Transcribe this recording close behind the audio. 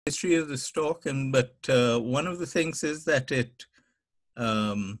history of this talk, but one of the things is that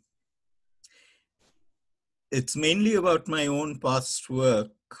it's mainly about my own past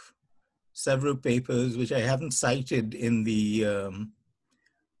work, several papers which I haven't cited in the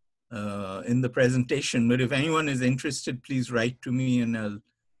presentation. But if anyone is interested, please write to me, and I'll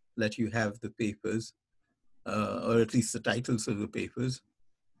let you have the papers, or at least the titles of the papers.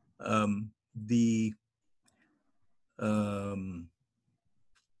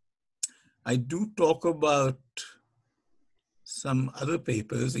 I do talk about some other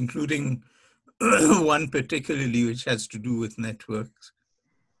papers, including one particularly which has to do with networks.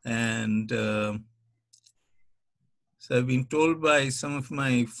 And so I've been told by some of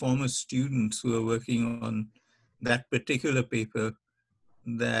my former students who are working on that particular paper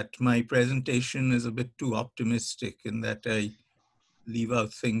that my presentation is a bit too optimistic and that I leave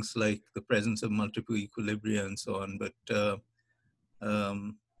out things like the presence of multiple equilibria and so on. But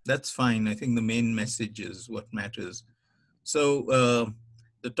that's fine. I think the main message is what matters. So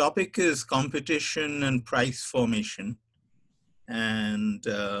the topic is competition and price formation. And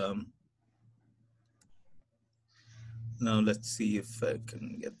now let's see if I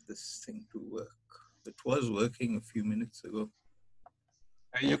can get this thing to work. It was working a few minutes ago.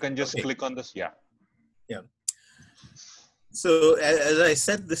 You can just click on this, yeah. Yeah. So as I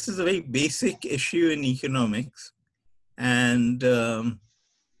said, this is a very basic issue in economics. And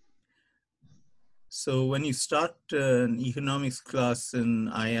so when you start an economics class in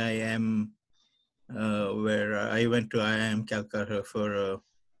IIM, where I went to IIM Calcutta for a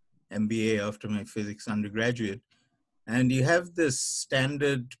MBA after my physics undergraduate, and you have this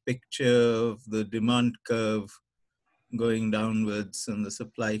standard picture of the demand curve going downwards and the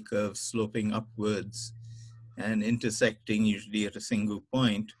supply curve sloping upwards and intersecting usually at a single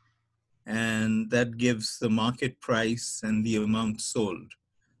point. And that gives the market price and the amount sold.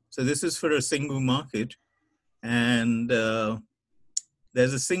 So this is for a single market, and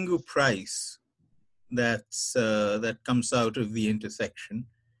there's a single price that comes out of the intersection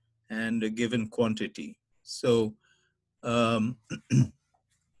and a given quantity. So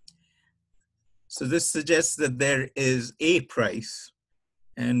so this suggests that there is a price,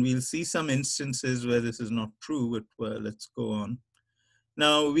 and we'll see some instances where this is not true, but let's go on.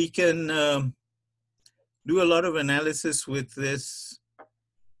 Now we can do a lot of analysis with this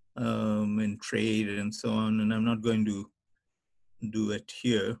in trade and so on, and I'm not going to do it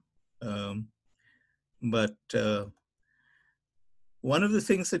here. But one of the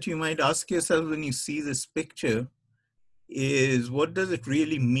things that you might ask yourself when you see this picture is, what does it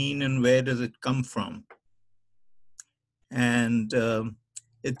really mean and where does it come from? And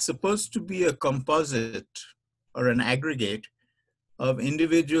it's supposed to be a composite or an aggregate of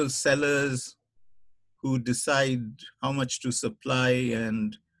individual sellers who decide how much to supply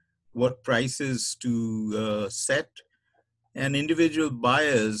and what prices to set, and individual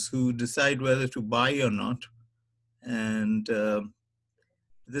buyers who decide whether to buy or not. And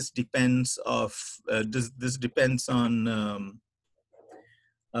this depends on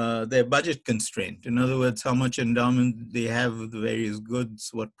their budget constraint. In other words, how much endowment they have of the various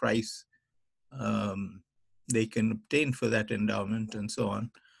goods, what price they can obtain for that endowment, and so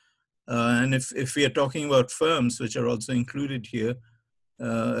on. And if we are talking about firms, which are also included here,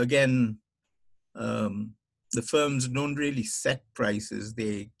 again, the firms don't really set prices,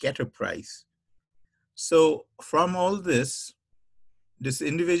 they get a price. So from all this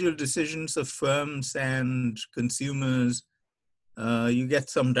individual decisions of firms and consumers, you get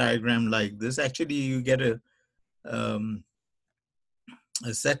some diagram like this. Actually, you get a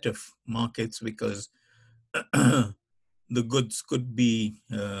set of markets, because the goods could be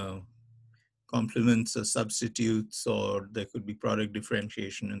complements or substitutes, or there could be product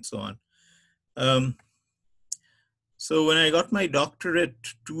differentiation and so on. So when I got my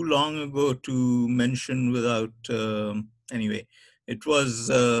doctorate too long ago to mention without, anyway, it was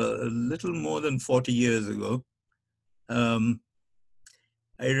a little more than 40 years ago. I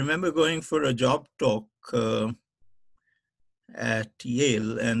remember going for a job talk at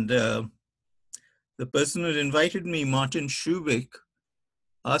Yale, and the person who invited me, Martin Schubik,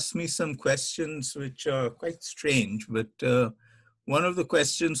 asked me some questions which are quite strange, but one of the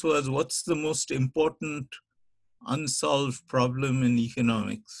questions was, what's the most important unsolved problem in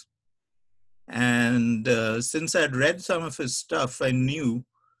economics? And since I'd read some of his stuff, I knew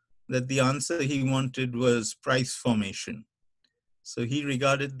that the answer he wanted was price formation. So he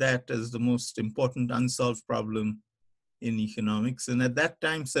regarded that as the most important unsolved problem in economics. And at that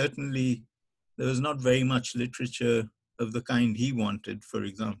time, certainly, there was not very much literature of the kind he wanted, for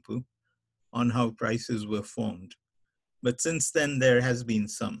example, on how prices were formed. But since then, there has been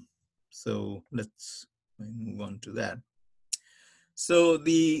some. So let's move on to that. So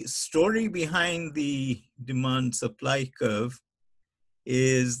the story behind the demand supply curve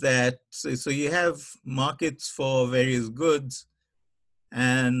is that, so you have markets for various goods,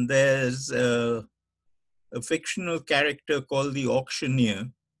 and there's a fictional character called the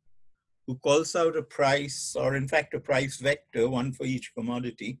auctioneer who calls out a price, or in fact a price vector, one for each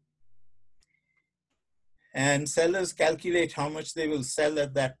commodity. And sellers calculate how much they will sell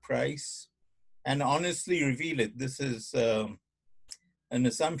at that price and honestly reveal it. This is an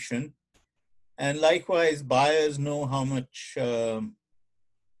assumption. And likewise, buyers know how much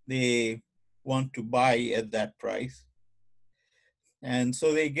they want to buy at that price. And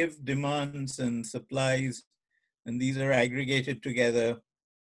so they give demands and supplies, and these are aggregated together.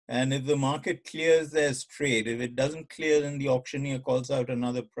 And if the market clears, there's trade. If it doesn't clear, then the auctioneer calls out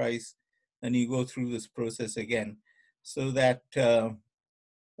another price, and you go through this process again, so that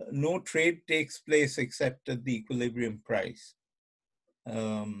no trade takes place except at the equilibrium price.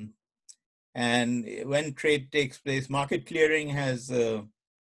 And when trade takes place, market clearing has a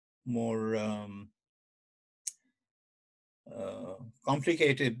more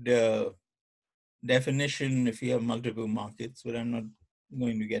complicated definition if you have multiple markets, but I'm not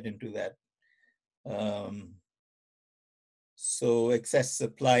going to get into that. So excess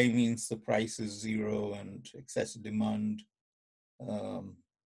supply means the price is zero, and excess demand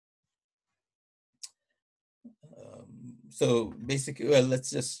so basically, well, let's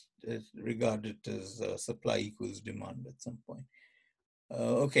just regard it as supply equals demand at some point.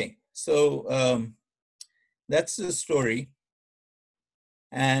 Okay, so that's the story.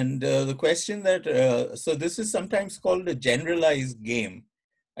 And the question that, so this is sometimes called a generalized game.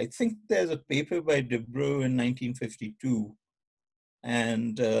 I think there's a paper by Debrew in 1952.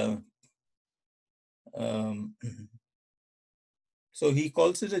 And so he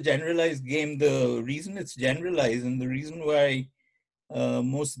calls it a generalized game. The reason it's generalized, and the reason why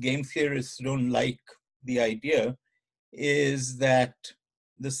most game theorists don't like the idea, is that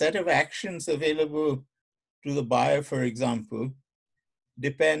the set of actions available to the buyer, for example,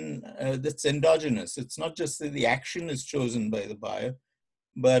 depend, that's endogenous. It's not just that the action is chosen by the buyer,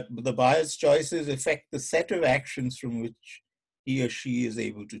 but the buyer's choices affect the set of actions from which he or she is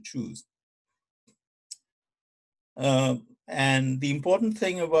able to choose. And the important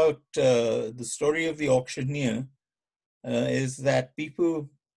thing about the story of the auctioneer is that people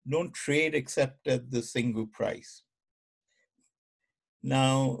don't trade except at the single price.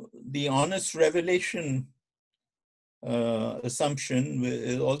 Now, the honest revelation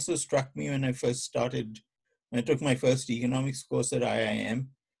assumption also struck me when I first started, when I took my first economics course at IIM.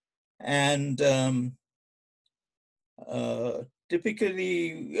 And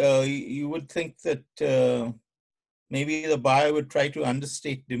typically, you would think that maybe the buyer would try to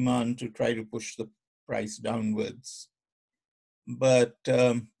understate demand to try to push the price downwards. But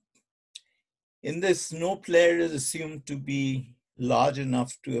in this, no player is assumed to be large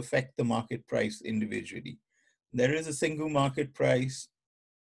enough to affect the market price individually. There is a single market price,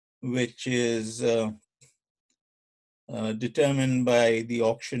 which is determined by the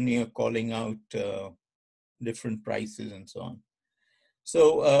auctioneer calling out different prices and so on.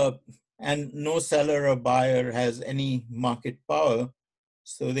 So, and no seller or buyer has any market power,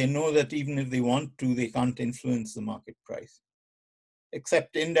 so they know that even if they want to, they can't influence the market price,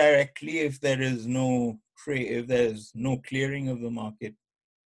 except indirectly. If there is no trade, if there's no clearing of the market,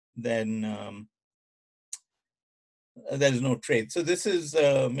 then there's no trade. So this is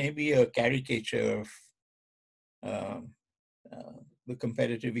maybe a caricature of the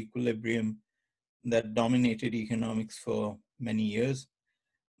competitive equilibrium that dominated economics for many years.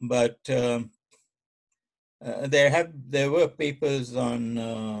 But there were papers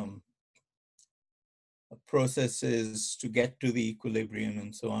on processes to get to the equilibrium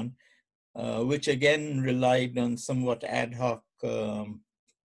and so on, which again relied on somewhat ad hoc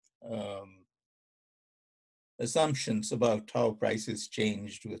assumptions about how prices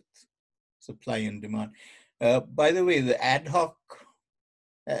changed with supply and demand. By the way, the ad hoc,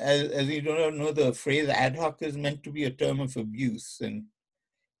 as you don't know, the phrase ad hoc is meant to be a term of abuse in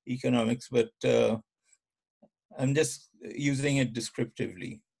economics, but I'm just using it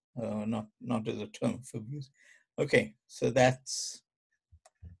descriptively, not as a term of abuse. Okay, so that's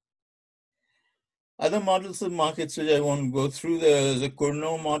other models of markets which I won't go through. There's a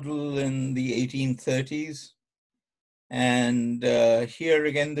Cournot model in the 1830s. And here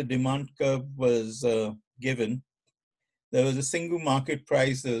again, the demand curve was given. There was a single market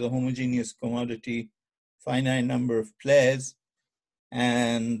price, there was a homogeneous commodity, finite number of players,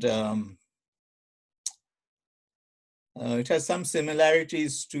 and It has some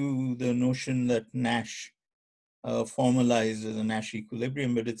similarities to the notion that Nash formalized as a Nash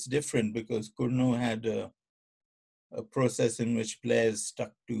equilibrium, but it's different because Cournot had a process in which players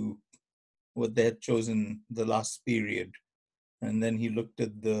stuck to what they had chosen the last period. And then he looked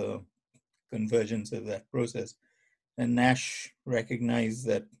at the convergence of that process. And Nash recognized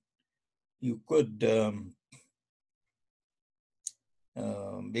that you could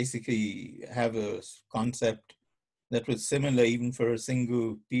basically have a concept that was similar even for a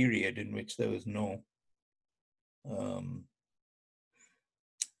single period in which there was no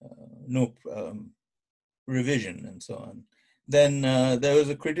revision and so on. Then there was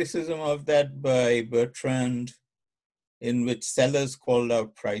a criticism of that by Bertrand in which sellers called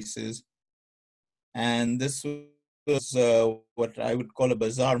out prices. And this was what I would call a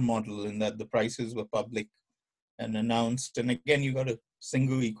bazaar model, in that the prices were public and announced. And again, you got a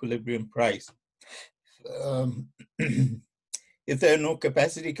single equilibrium price. If there are no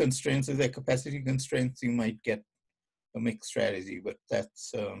capacity constraints, if there are capacity constraints, you might get a mixed strategy, but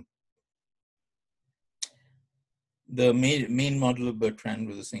that's the main model of Bertrand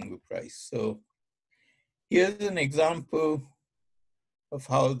was a single price. So here's an example of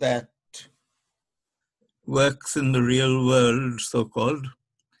how that works in the real world, so-called.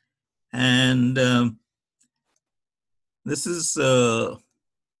 And this is a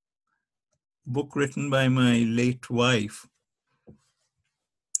book written by my late wife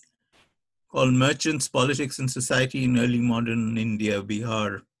called Merchants, Politics and Society in Early Modern India,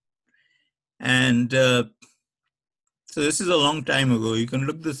 Bihar. And so this is a long time ago. You can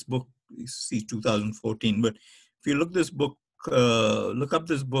look this book, you see 2014, but if you look up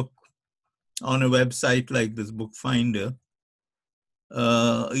this book on a website like this Book Finder,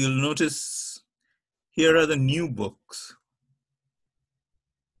 you'll notice here are the new books.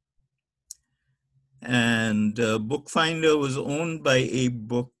 And Book Finder was owned by Abe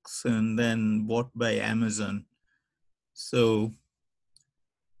Books and then bought by Amazon. So,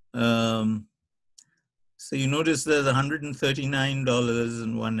 so you notice there's $139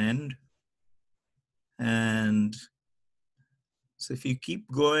 in one end. And so if you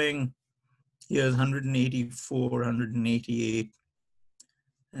keep going, here's 184, 188,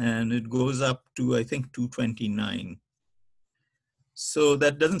 and it goes up to, I think, 229. So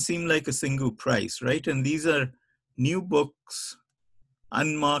that doesn't seem like a single price, right? And these are new books,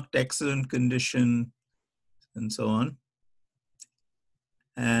 unmarked, excellent condition, and so on.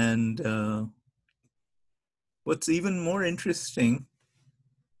 And what's even more interesting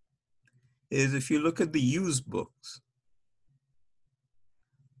is if you look at the used books.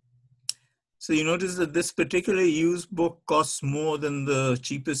 So you notice that this particular used book costs more than the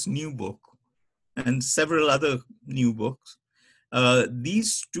cheapest new book and several other new books.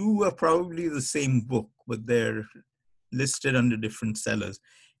 These two are probably the same book, but they're listed under different sellers.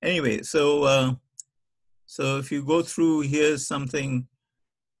 Anyway, so if you go through, here's something,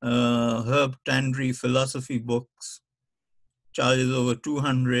 Herb Tandry philosophy books, charges over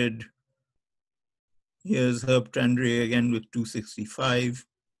 200. Here's Herb Tandry again with 265,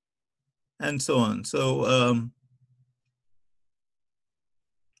 and so on. So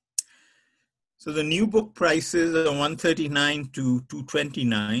so the new book prices are 139 to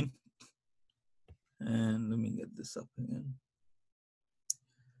 229. And let me get this up again.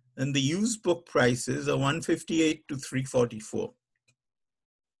 And the used book prices are 158 to 344.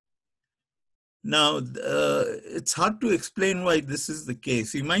 Now, it's hard to explain why this is the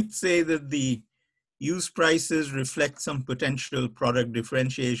case. You might say that the used prices reflect some potential product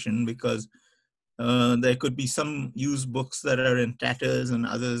differentiation because there could be some used books that are in tatters and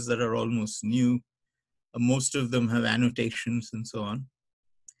others that are almost new. Most of them have annotations and so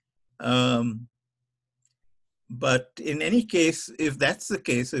on. But in any case, if that's the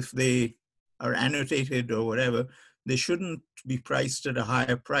case, if they are annotated or whatever, they shouldn't be priced at a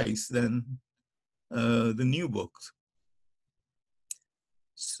higher price than the new books.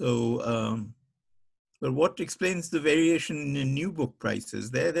 So, but what explains the variation in new book prices?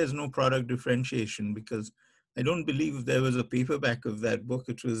 There's no product differentiation because I don't believe there was a paperback of that book.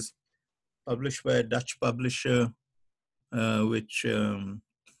 It was published by a Dutch publisher, which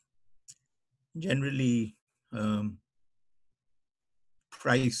generally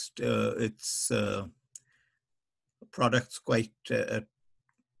priced its products quite at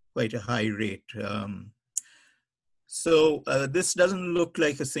quite a high rate. So this doesn't look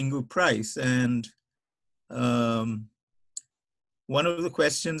like a single price. And one of the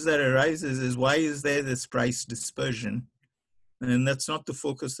questions that arises is, why is there this price dispersion? And that's not the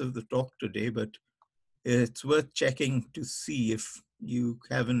focus of the talk today, but it's worth checking to see if you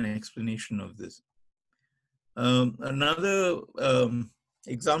have an explanation of this. Another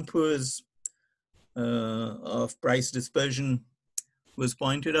example is of price dispersion was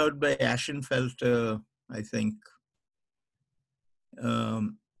pointed out by Ashenfelter, I think.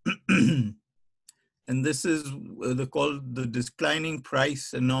 And this is called the declining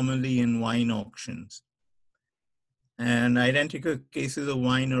price anomaly in wine auctions. And identical cases of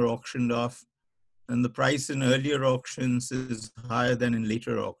wine are auctioned off, and the price in earlier auctions is higher than in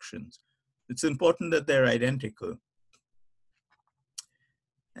later auctions. It's important that they're identical.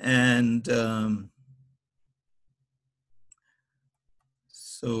 And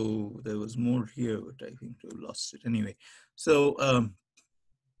so there was more here, but I think I lost it anyway. So,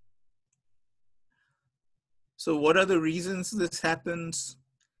 so what are the reasons this happens?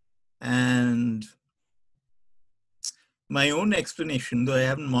 And my own explanation, though I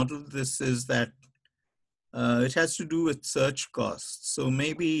haven't modeled this, is that it has to do with search costs. So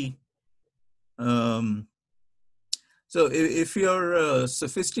maybe, so if you're a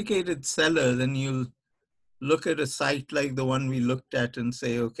sophisticated seller, then you'll look at a site like the one we looked at and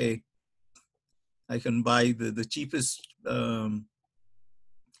say, okay, I can buy the cheapest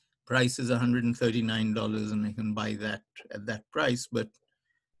price is $139 and I can buy that at that price. But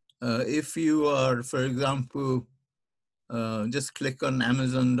if you are, for example, just click on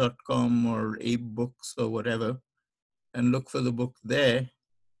Amazon.com or Abe Books or whatever and look for the book there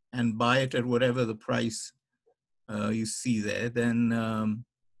and buy it at whatever the price you see there, then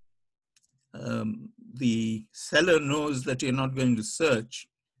the seller knows that you're not going to search,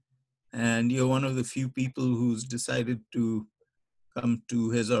 and you're one of the few people who's decided to come to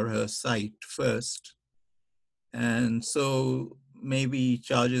his or her site first. And so maybe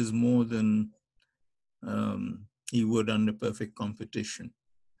charges more than he would under perfect competition.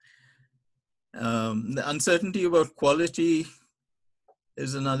 The uncertainty about quality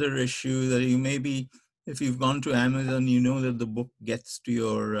is another issue that you maybe, if you've gone to Amazon, you know that the book gets to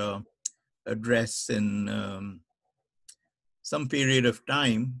your address in some period of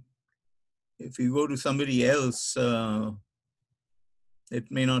time. If you go to somebody else, it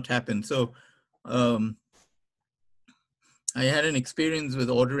may not happen. So I had an experience with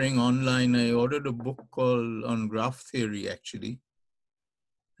ordering online. I ordered a book called On Graph Theory, actually.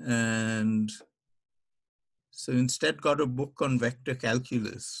 And so instead got a book on vector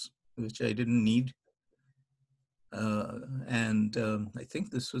calculus, which I didn't need. And I think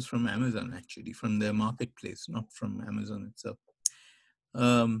this was from Amazon, actually, from their marketplace, not from Amazon itself.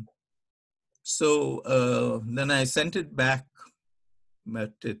 So then I sent it back,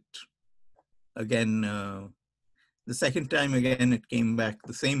 but it, again, the second time again, it came back,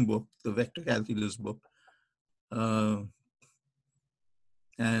 the same book, the vector calculus book. And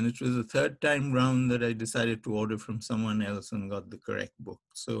it was the third time round that I decided to order from someone else and got the correct book.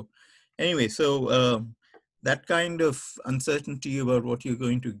 So anyway, so that kind of uncertainty about what you're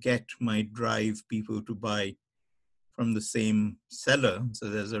going to get might drive people to buy from the same seller. So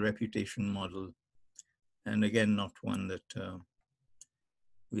there's a reputation model. And again, not one that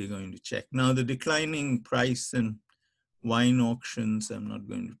we're going to check. Now, the declining price in wine auctions, I'm not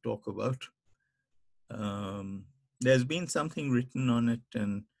going to talk about. There's been something written on it,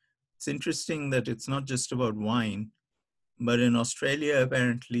 and it's interesting that it's not just about wine, but in Australia,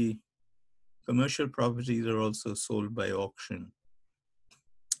 apparently, commercial properties are also sold by auction.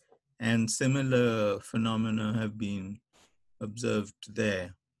 And similar phenomena have been observed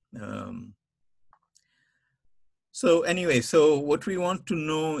there. So anyway, so what we want to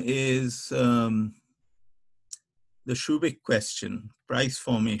know is the Shubik question, price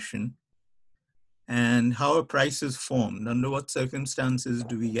formation, and how a price is formed. Under what circumstances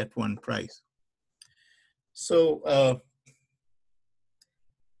do we get one price? So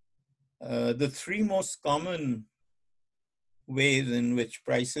the three most common ways in which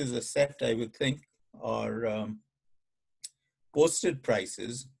prices are set, I would think, are posted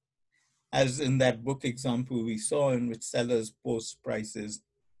prices, as in that book example we saw, in which sellers post prices,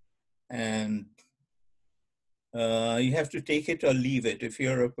 and you have to take it or leave it. If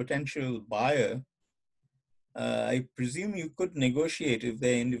you're a potential buyer, I presume you could negotiate if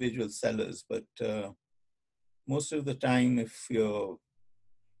they're individual sellers, but most of the time, if you're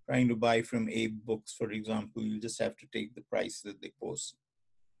trying to buy from Abe Books, for example, you just have to take the price that they post.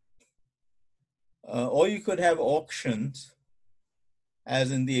 Or you could have auctions,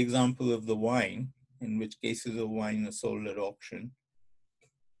 as in the example of the wine, in which cases of wine are sold at auction.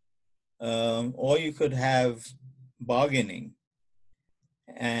 Or you could have bargaining.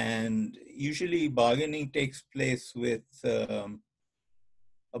 And usually bargaining takes place with a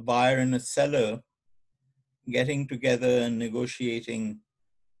buyer and a seller getting together and negotiating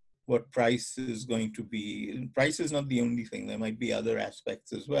what price is going to be. Price is not the only thing. There might be other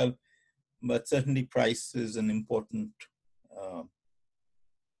aspects as well, but certainly price is an important uh,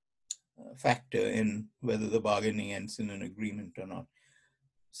 factor in whether the bargaining ends in an agreement or not.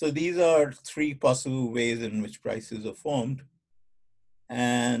 So these are three possible ways in which prices are formed.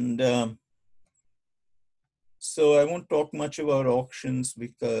 And so I won't talk much about auctions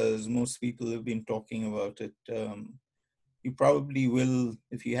because most people have been talking about it. You probably will,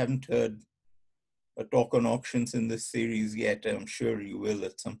 if you haven't heard a talk on auctions in this series yet, I'm sure you will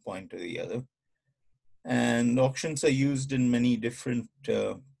at some point or the other. And auctions are used in many different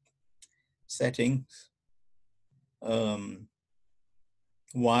settings.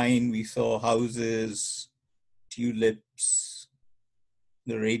 Wine, we saw houses, tulips,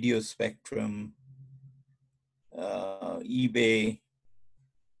 the radio spectrum, eBay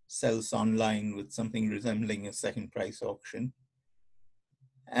sells online with something resembling a second price auction.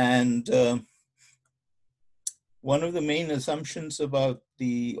 And one of the main assumptions about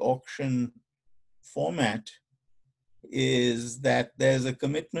the auction format is that there's a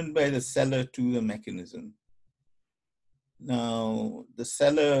commitment by the seller to the mechanism. Now, the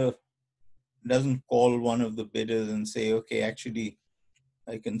seller doesn't call one of the bidders and say, okay, actually,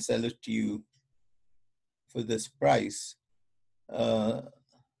 I can sell it to you for this price.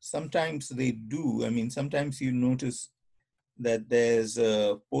 Sometimes they do. I mean, sometimes you notice that there's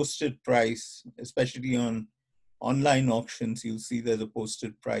a posted price, especially on online auctions, you'll see there's a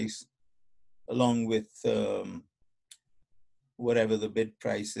posted price along with whatever the bid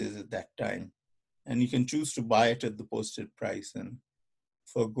price is at that time. And you can choose to buy it at the posted price and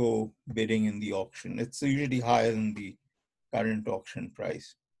forgo bidding in the auction. It's usually higher than the current auction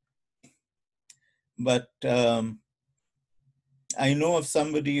price. But I know of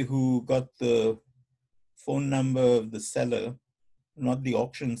somebody who got the phone number of the seller, not the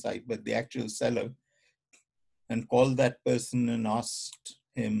auction site, but the actual seller, and called that person and asked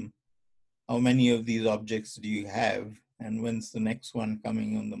him, how many of these objects do you have? And when's the next one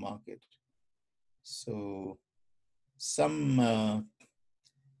coming on the market? So some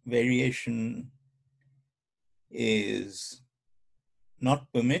variation is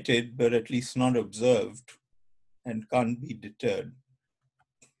not permitted, but at least not observed and can't be deterred.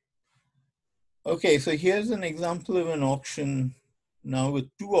 Okay, so here's an example of an auction now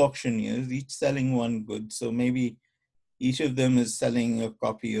with two auctioneers, each selling one good. So maybe each of them is selling a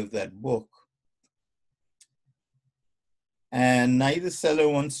copy of that book. And neither seller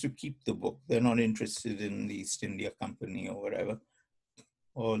wants to keep the book. They're not interested in the East India Company or whatever,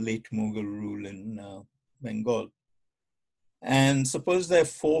 or late Mughal rule in Bengal. And suppose there are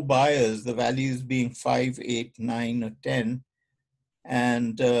four buyers, the values being 5, 8, 9, or 10.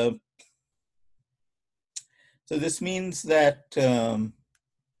 And so this means that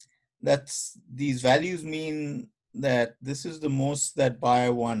these values mean that this is the most that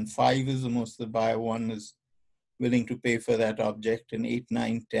buyer 1, 5 is the most that buyer 1 is willing to pay for that object, and 8,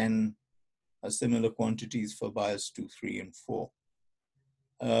 9, 10 are similar quantities for buyers 2, 3, and 4.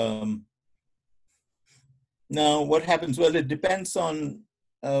 Now, what happens? Well, it depends on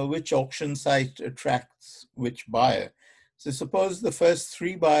which auction site attracts which buyer. So suppose the first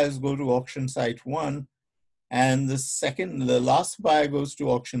 3 buyers go to auction site 1, and the last buyer goes to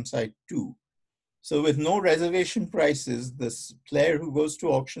auction site 2. So with no reservation prices, this player who goes to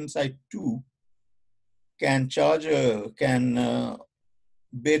auction site 2 can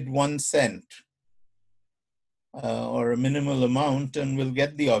bid 1 cent or a minimal amount and will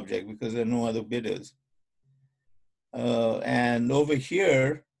get the object because there are no other bidders. And over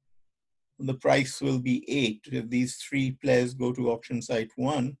here, the price will be 8. If these 3 players go to auction site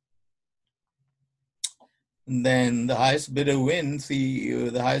 1, then the highest bidder wins.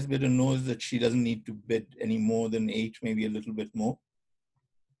 The highest bidder knows that she doesn't need to bid any more than 8, maybe a little bit more.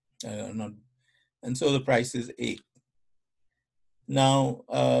 And so the price is 8. Now,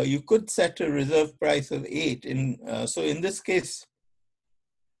 you could set a reserve price of 8. So in this case,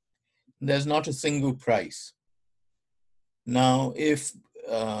 there's not a single price. Now, if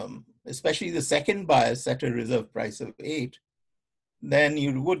especially the second buyer set a reserve price of 8, then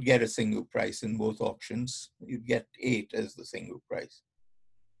you would get a single price in both auctions. You'd get 8 as the single price.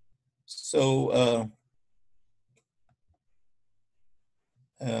 So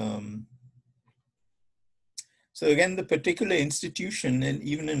so again, the particular institution, and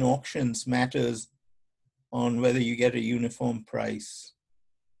even in auctions, matters on whether you get a uniform price,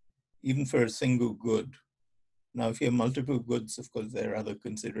 even for a single good. Now, if you have multiple goods, of course, there are other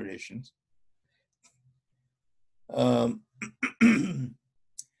considerations.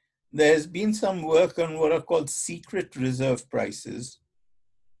 There's been some work on what are called secret reserve prices.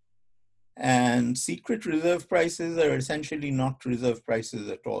 And secret reserve prices are essentially not reserve prices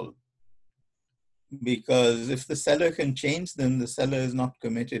at all. Because if the seller can change them, the seller is not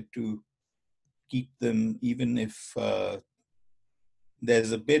committed to keep them, even if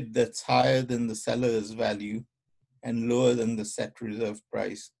there's a bid that's higher than the seller's value and lower than the set reserve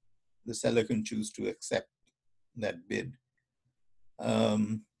price. The seller can choose to accept that bid.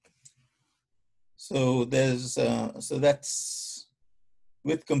 So that's,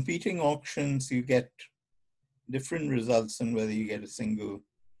 with competing auctions, you get different results on whether you get a single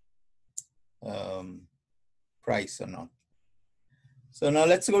price or not. So now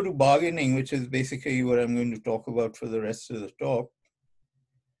let's go to bargaining, which is basically what I'm going to talk about for the rest of the talk.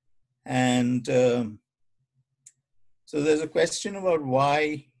 And so there's a question about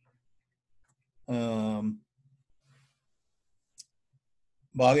why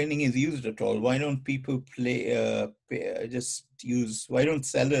bargaining is used at all. Why don't people why don't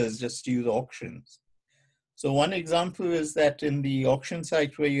sellers just use auctions? So one example is that in the auction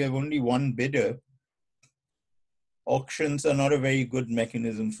site where you have only one bidder, auctions are not a very good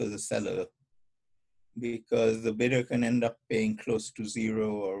mechanism for the seller, because the bidder can end up paying close to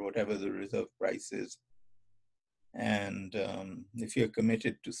zero or whatever the reserve price is. And if you're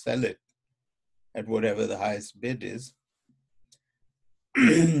committed to sell it at whatever the highest bid is,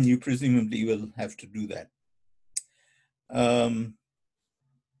 you presumably will have to do that.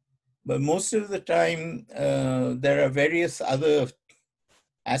 But most of the time, there are various other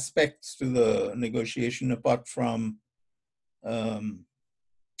aspects to the negotiation apart from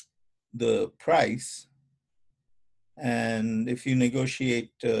the price. And if you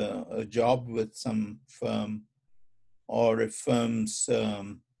negotiate a job with some firm, or if firms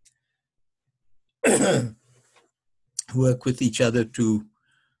work with each other to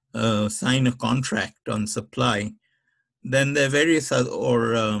sign a contract on supply, then there are various other,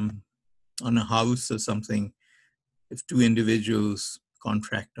 or on a house or something, if two individuals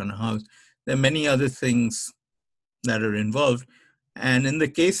contract on a house, there are many other things that are involved. And in the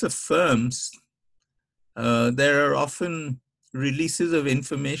case of firms, there are often releases of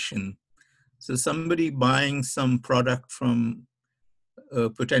information. So somebody buying some product from a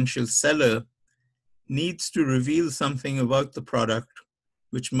potential seller needs to reveal something about the product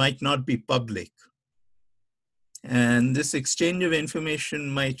which might not be public. And this exchange of information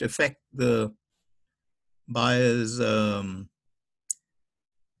might affect the buyer's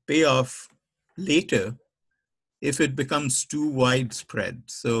payoff later if it becomes too widespread.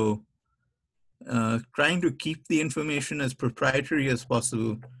 So trying to keep the information as proprietary as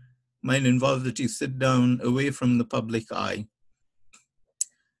possible might involve that you sit down away from the public eye.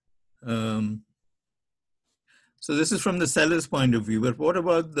 So this is from the seller's point of view, but what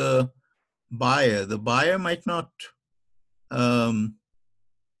about the buyer? The buyer might not want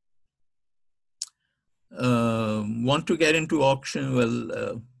to get into auction.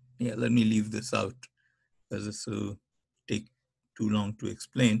 Well, yeah, let me leave this out because this will take too long to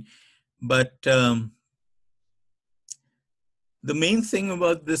explain. But the main thing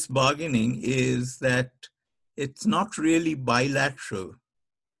about this bargaining is that it's not really bilateral,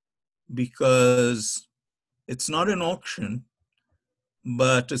 because it's not an auction,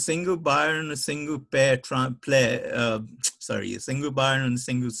 but a single buyer and a single a single buyer and a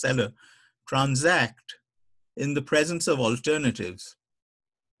single seller transact in the presence of alternatives.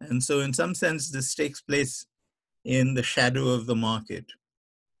 And so in some sense, this takes place in the shadow of the market.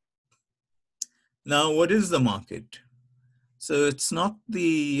 Now, what is the market? So it's not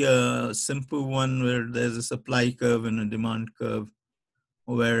the simple one where there's a supply curve and a demand curve,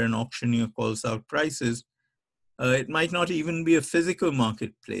 where an auctioneer calls out prices. It might not even be a physical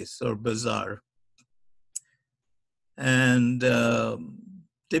marketplace or bazaar. And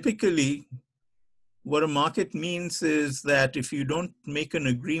typically, what a market means is that if you don't make an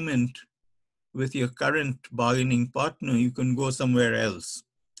agreement with your current bargaining partner, you can go somewhere else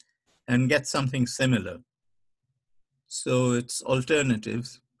and get something similar. So it's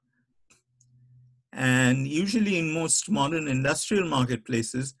alternatives. And usually in most modern industrial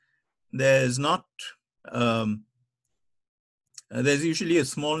marketplaces, there's usually a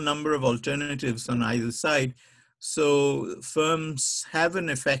small number of alternatives on either side. So firms have an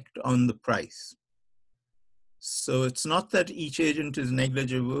effect on the price. So it's not that each agent is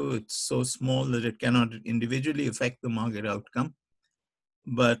negligible, it's so small that it cannot individually affect the market outcome.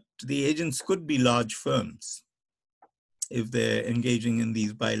 But the agents could be large firms if they're engaging in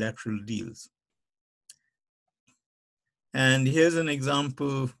these bilateral deals. And here's an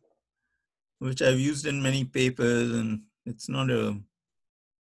example which I've used in many papers, and it's not it's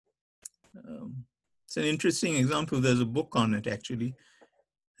an interesting example. There's a book on it, actually.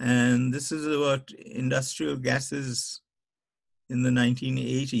 And this is about industrial gases in the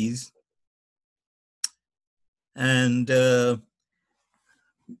 1980s. And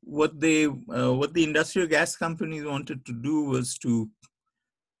what the industrial gas companies wanted to do was to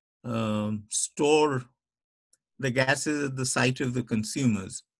store the gases at the site of the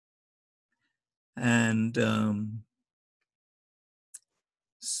consumers. And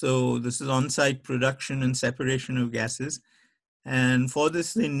so this is on-site production and separation of gases. And for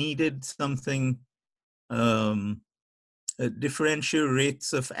this, they needed something, differential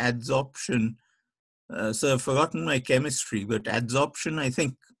rates of adsorption. So I've forgotten my chemistry, but adsorption, I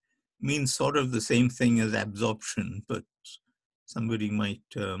think, means sort of the same thing as absorption, but somebody might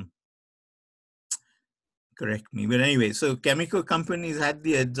correct me. But anyway, so chemical companies had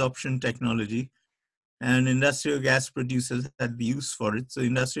the adsorption technology, and industrial gas producers had the use for it. So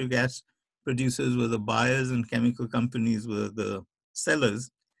industrial gas producers were the buyers and chemical companies were the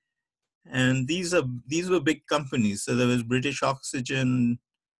sellers. And these were big companies. So there was British Oxygen,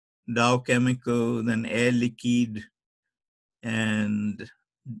 Dow Chemical, then Air Liquide, and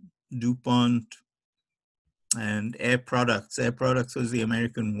DuPont, and Air Products. Air Products was the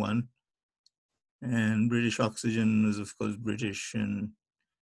American one. And British Oxygen was, of course, British, and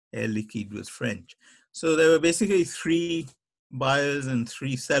Air Liquide was French. So there were basically 3 buyers and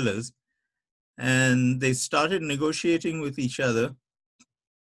 3 sellers. And they started negotiating with each other.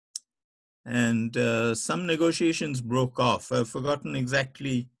 And some negotiations broke off. I've forgotten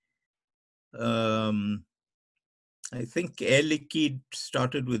exactly. I think Air Liquide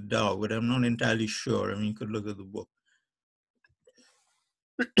started with Dow, but I'm not entirely sure. I mean, you could look at the book.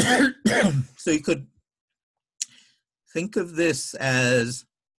 So you could think of this as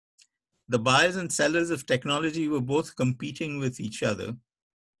the buyers and sellers of technology were both competing with each other.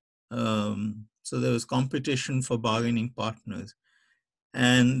 So there was competition for bargaining partners.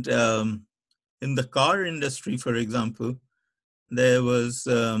 And in the car industry, for example, there was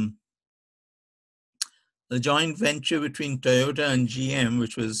a joint venture between Toyota and GM,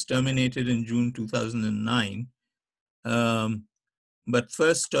 which was terminated in June 2009. But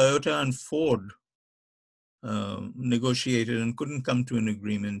first, Toyota and Ford negotiated and couldn't come to an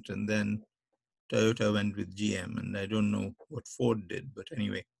agreement. And then Toyota went with GM. And I don't know what Ford did, but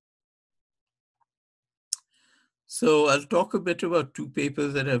anyway. So I'll talk a bit about 2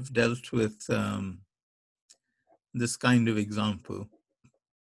 papers that have dealt with this kind of example.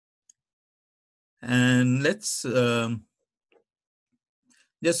 And let's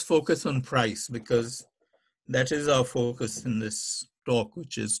just focus on price, because that is our focus in this talk,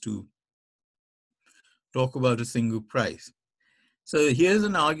 which is to talk about a single price. So here's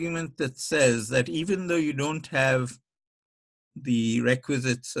an argument that says that even though you don't have the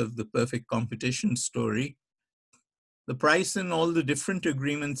requisites of the perfect competition story, the price in all the different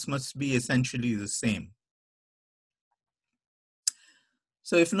agreements must be essentially the same.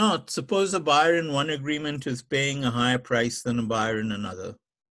 So if not, suppose a buyer in one agreement is paying a higher price than a buyer in another.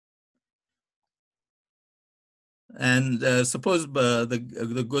 And suppose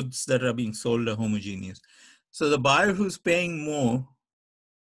the goods that are being sold are homogeneous. So the buyer who's paying more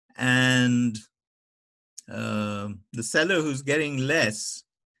and the seller who's getting less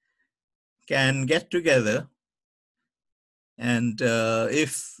can get together. And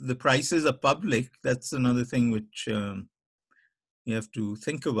if the prices are public, that's another thing which you have to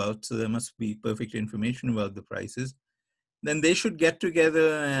think about. So there must be perfect information about the prices. Then they should get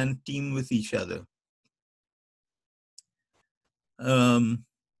together and team with each other.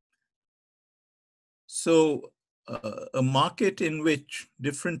 So a market in which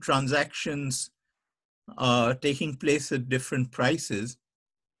different transactions are taking place at different prices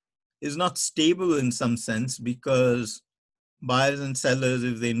is not stable in some sense, because buyers and sellers,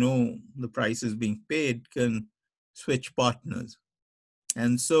 if they know the price is being paid, can switch partners.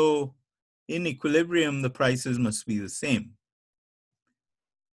 And so in equilibrium, the prices must be the same.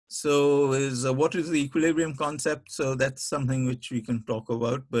 So what is the equilibrium concept? So that's something which we can talk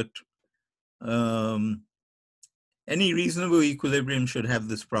about, but any reasonable equilibrium should have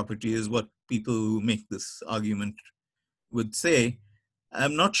this property, is what people who make this argument would say.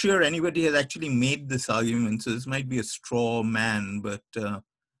 I'm not sure anybody has actually made this argument, so this might be a straw man, but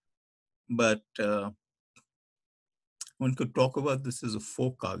one could talk about this as a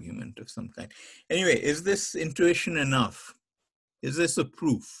folk argument of some kind. Anyway, is this intuition enough? Is this a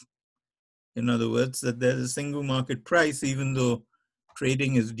proof? In other words, that there's a single market price, even though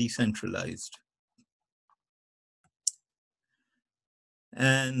trading is decentralized.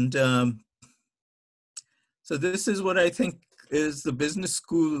 And so this is what I think is the business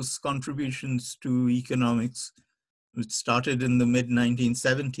school's contributions to economics. which started in the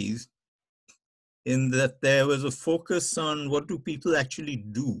mid-1970s, in that there was a focus on what do people actually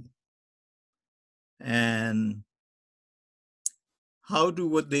do and how do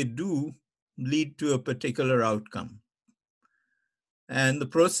what they do lead to a particular outcome. And the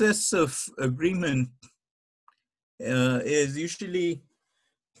process of agreement is usually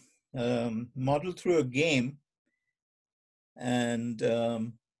modeled through a game. And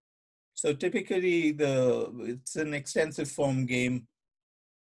so typically it's an extensive form game.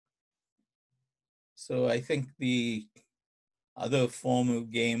 So I think the other form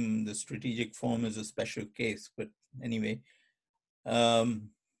of game, the strategic form, is a special case. But anyway, now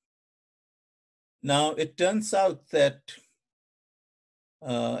it turns out that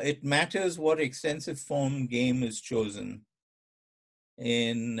it matters what extensive form game is chosen.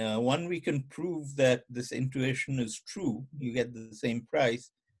 In one, we can prove that this intuition is true, you get the same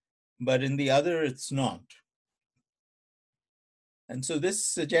price, but in the other, it's not. And so this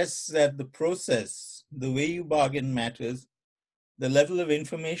suggests that the process, the way you bargain matters, the level of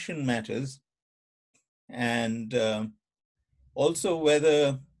information matters, and also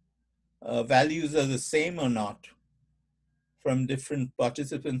whether values are the same or not from different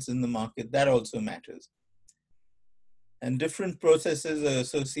participants in the market, that also matters. And different processes are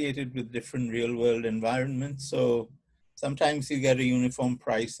associated with different real world environments. So sometimes you get a uniform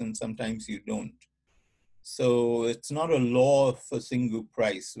price and sometimes you don't. So it's not a law of a single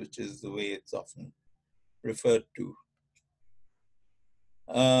price, which is the way it's often referred to.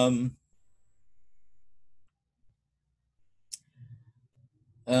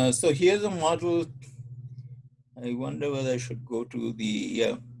 So here's a model. I wonder whether I should go to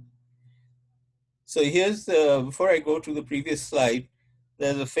the, so here's the, before I go to the previous slide,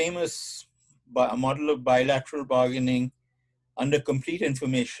 there's a famous model of bilateral bargaining under complete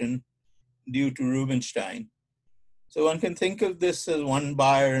information due to Rubinstein. So one can think of this as one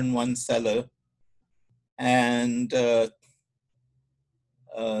buyer and one seller. And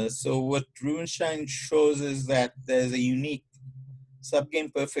so what Rubinstein shows is that there's a unique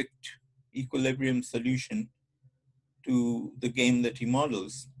subgame perfect equilibrium solution to the game that he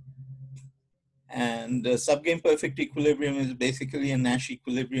models. And subgame perfect equilibrium is basically a Nash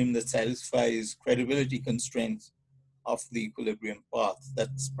equilibrium that satisfies credibility constraints of the equilibrium path.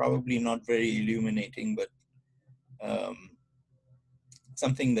 That's probably not very illuminating, but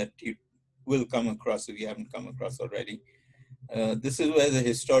something that you will come across if you haven't come across already. This is where the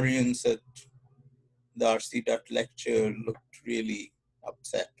historians at the R.C. Dutt lecture looked really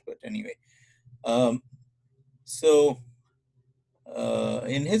upset, but anyway.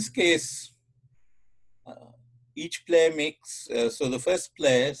 In his case, each player makes, so the first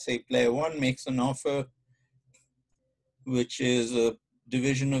player, say player one, makes an offer which is a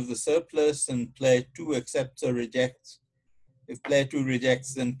division of the surplus, and player two accepts or rejects. If player two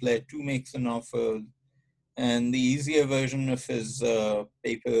rejects, then player two makes an offer. And the easier version of his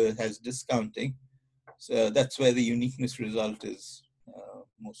paper has discounting. So that's where the uniqueness result is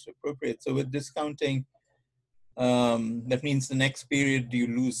most appropriate. So with discounting, that means the next period you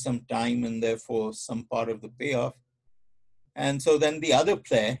lose some time and therefore some part of the payoff. And so then the other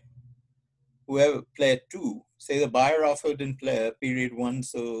player, whoever player two, say the buyer offered in period one,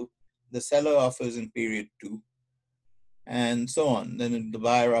 so the seller offers in period two, and so on. Then the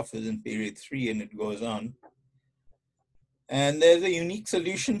buyer offers in period three, and it goes on. And there's a unique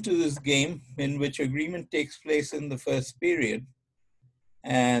solution to this game in which agreement takes place in the first period.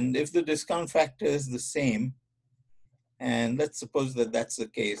 And if the discount factor is the same, and let's suppose that that's the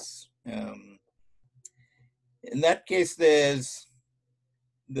case, in that case,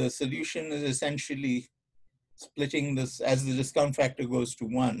 the solution is essentially splitting this, as the discount factor goes to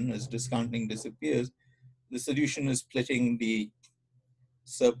 1, as discounting disappears, the solution is splitting the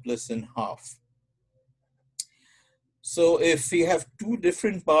surplus in half. So if we have two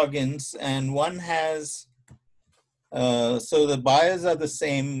different bargains and one has, so the buyers are the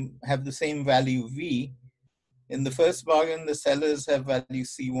same, have the same value V. In the first bargain, the sellers have value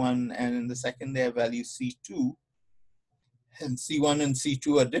C1, and in the second, they have value C2, and C1 and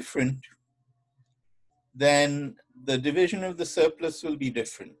C2 are different, then the division of the surplus will be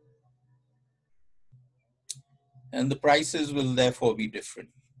different. And the prices will therefore be different.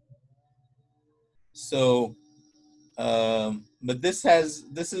 So, but this is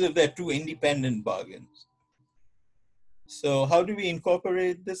if they're two independent bargains. So how do we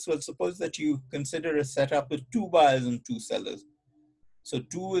incorporate this? Well, suppose that you consider a setup with two buyers and two sellers. So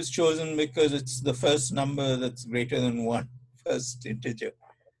 2 is chosen because it's the first number that's greater than 1, first integer.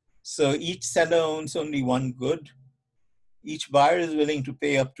 So each seller owns only one good. Each buyer is willing to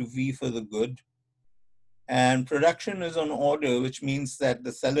pay up to V for the good. And production is on order, which means that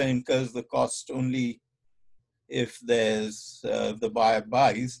the seller incurs the cost only if the buyer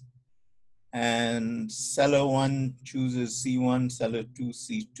buys. And seller 1 chooses C1, seller 2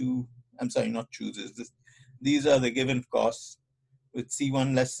 C2. I'm sorry, not chooses. These are the given costs, with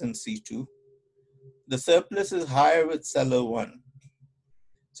C1 less than C2. The surplus is higher with seller 1.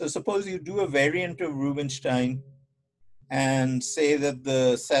 So suppose you do a variant of Rubinstein and say that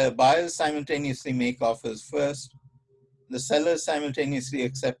the buyers simultaneously make offers first, the sellers simultaneously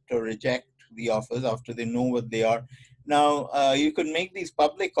accept or reject the offers after they know what they are. Now, you could make these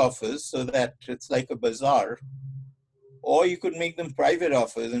public offers so that it's like a bazaar, or you could make them private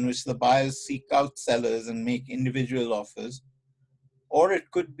offers in which the buyers seek out sellers and make individual offers. Or it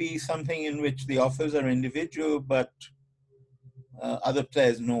could be something in which the offers are individual, but other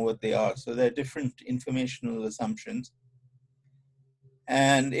players know what they are. So there are different informational assumptions.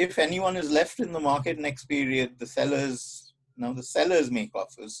 And if anyone is left in the market next period, the sellers make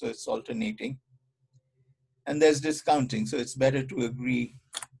offers, so it's alternating. And there's discounting, so it's better to agree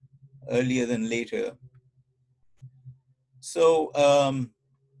earlier than later. So,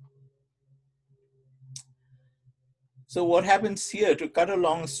 so what happens here, to cut a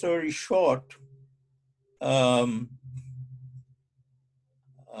long story short, um,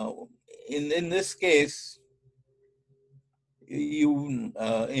 in this case, in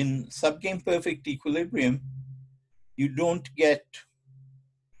subgame perfect equilibrium, you don't get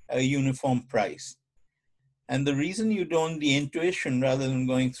a uniform price. And the reason you don't, the intuition, rather than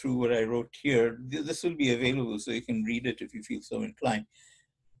going through what I wrote here, this will be available so you can read it if you feel so inclined,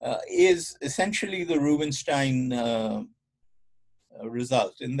 is essentially the Rubinstein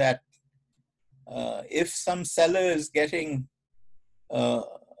result, in that if some seller is getting a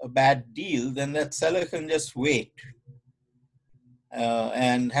bad deal, then that seller can just wait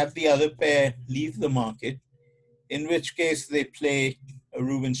and have the other pair leave the market, in which case they play a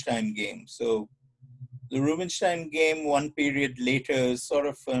Rubinstein game. So the Rubinstein game 1 period later is sort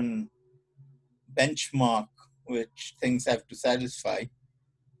of an benchmark which things have to satisfy.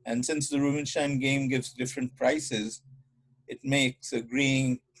 And since the Rubinstein game gives different prices, it makes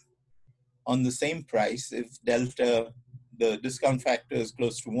agreeing on the same price, if delta, the discount factor, is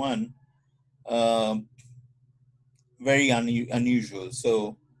close to 1, very unusual.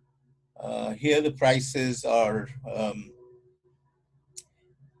 So here the prices are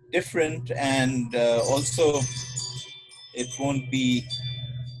different, and also there won't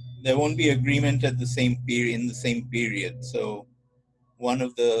be agreement at the same period, in the same period. So one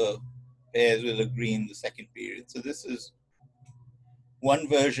of the pairs will agree in the second period. So this is one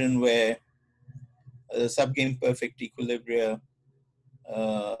version where subgame perfect equilibria.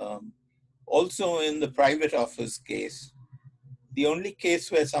 Also in the private offers case, the only case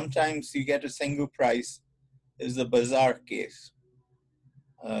where sometimes you get a single price is the bazaar case.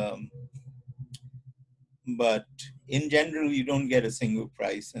 But in general, you don't get a single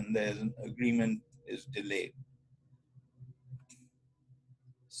price, and there's an agreement is delayed.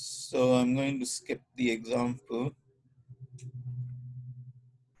 So I'm going to skip the example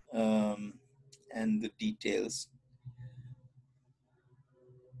and the details.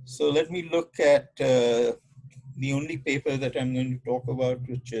 So let me look at the only paper that I'm going to talk about,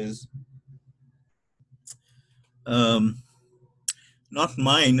 which is not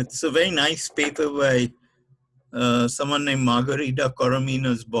mine. It's a very nice paper by someone named Margarita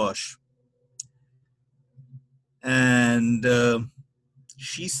Corominas Bosch. And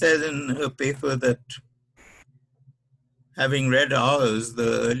she says in her paper that, having read ours,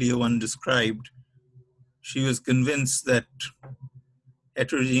 the earlier one described, she was convinced that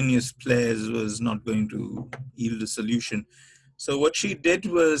heterogeneous players was not going to yield a solution. So what she did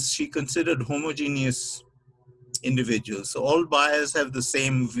was she considered homogeneous individuals. So all buyers have the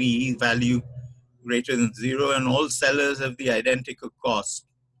same V value greater than 0, and all sellers have the identical cost,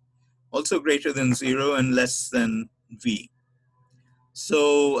 also greater than 0 and less than V.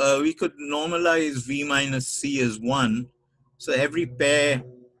 So we could normalize V minus C as 1. So every pair,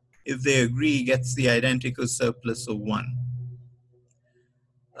 if they agree, gets the identical surplus of 1.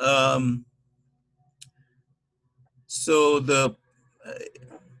 So the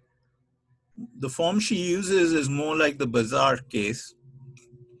form she uses is more like the bazaar case,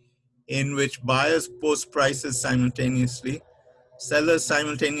 in which buyers post prices simultaneously, sellers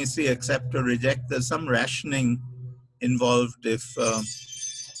simultaneously accept or reject. There's some rationing involved if well,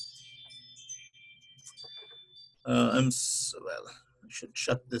 I should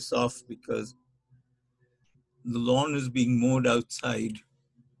shut this off because the lawn is being mowed outside.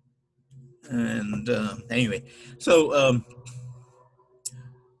 And anyway, so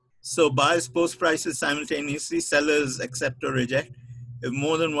So buyers post prices simultaneously, sellers accept or reject. If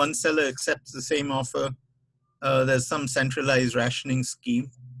more than one seller accepts the same offer, there's some centralized rationing scheme.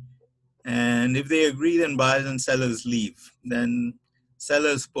 And if they agree, then buyers and sellers leave. Then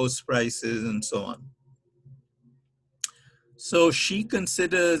sellers post prices and so on. So she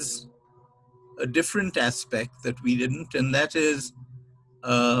considers a different aspect that we didn't, and that is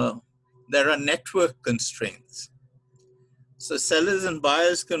there are network constraints. So sellers and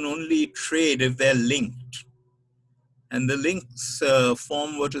buyers can only trade if they're linked. And the links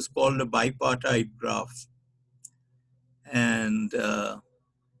form what is called a bipartite graph. And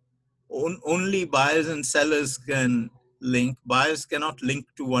only buyers and sellers can link. Buyers cannot link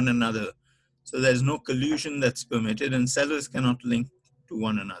to one another. So there's no collusion that's permitted, and sellers cannot link to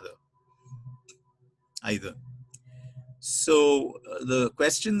one another either. So the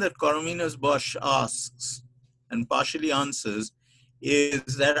question that Coromines Bosch asks and partially answers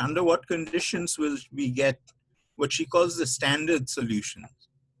is that under what conditions will we get what she calls the standard solutions.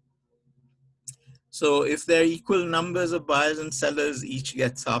 So if there are equal numbers of buyers and sellers, each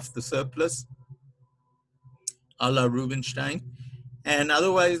gets half the surplus, a la Rubinstein. And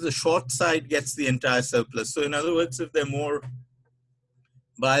otherwise, the short side gets the entire surplus. So in other words, if there are more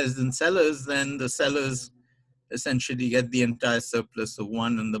buyers than sellers, then the sellers essentially get the entire surplus of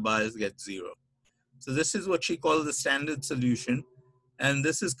one and the buyers get zero. So this is what she calls the standard solution. And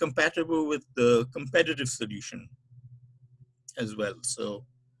this is compatible with the competitive solution as well. So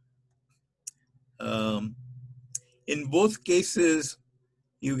in both cases,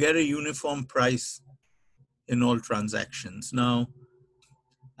 you get a uniform price in all transactions. Now,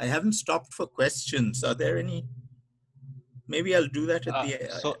 I haven't stopped for questions. Are there any? Maybe I'll do that at the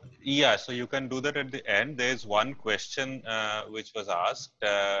end. So you can do that at the end. There's one question which was asked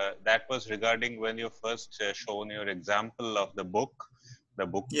that was regarding when you first shown your example of the book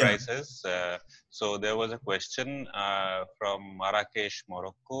prices. So there was a question from Marrakesh,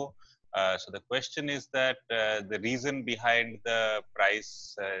 Morocco. So the question is that the reason behind the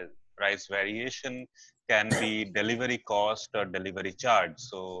price variation can be delivery cost or delivery charge.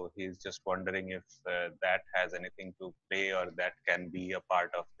 So he's just wondering if that has anything to play or that can be a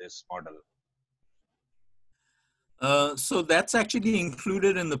part of this model. So that's actually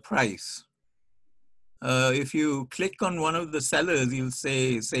included in the price. If you click on one of the sellers, you'll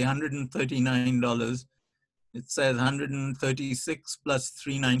say $139. It says 136 plus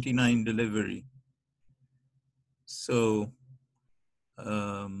 399 delivery. So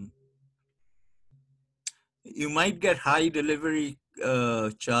you might get high delivery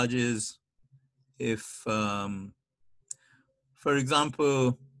charges if, for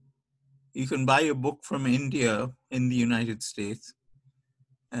example, you can buy a book from India in the United States,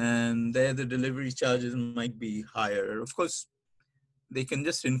 and there the delivery charges might be higher. Of course, they can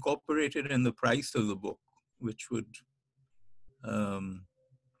just incorporate it in the price of the book, which would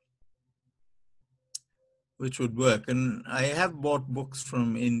work. And I have bought books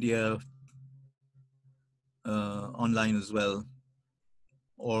from India online as well,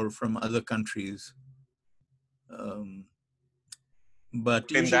 or from other countries.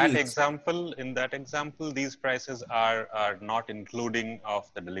 But in usually that example, these prices are not including of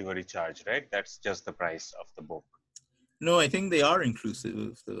the delivery charge, right? That's just the price of the book. No, I think they are inclusive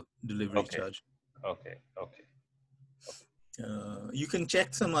of the delivery charge. Okay. You can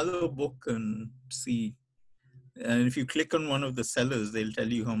check some other book and see. And if you click on one of the sellers, they'll tell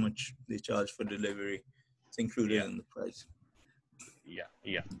you how much they charge for delivery. It's included in the price. Yeah.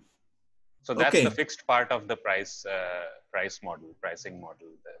 So that's the fixed part of the pricing model.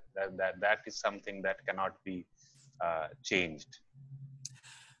 That is something that cannot be changed.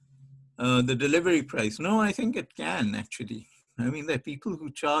 The delivery price. No, I think it can actually. I mean, there are people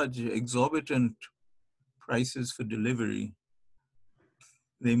who charge exorbitant prices for delivery.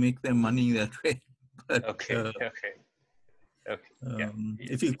 They make their money that way. But,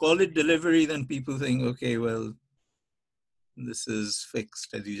 if you call it delivery, then people think, okay, well, this is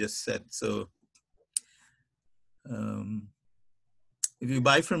fixed, as you just said. So if you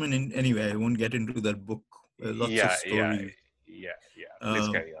buy from anyway, I won't get into that book. Lots of stories. Yeah. Please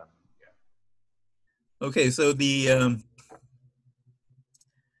carry on. Okay, so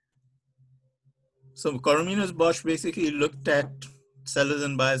so Coromines Bosch basically looked at sellers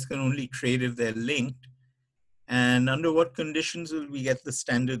and buyers can only trade if they're linked, and under what conditions will we get the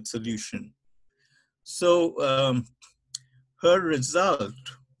standard solution? So her result,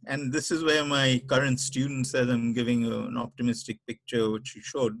 and this is where my current student says I'm giving an optimistic picture, which she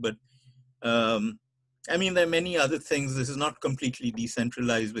showed, but I mean, there are many other things. This is not completely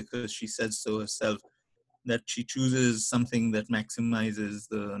decentralized because she says so herself. that she chooses something that maximizes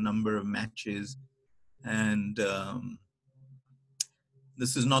the number of matches. And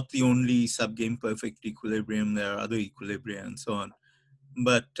this is not the only subgame perfect equilibrium. There are other equilibria and so on.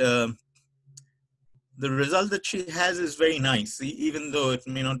 But the result that she has is very nice, even though it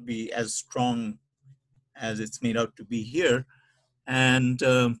may not be as strong as it's made out to be here. And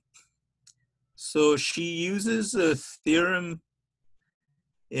so she uses a theorem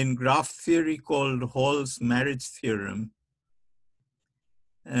in graph theory called Hall's marriage theorem.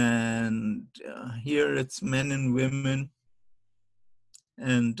 And here it's men and women.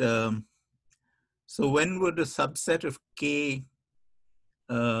 And so when would a subset of K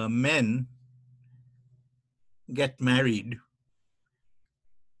men get married?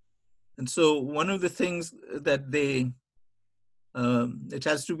 And so one of the things that it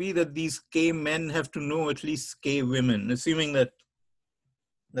has to be that these K men have to know at least K women, assuming that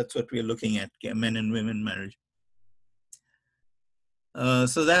that's what we're looking at, men and women marriage.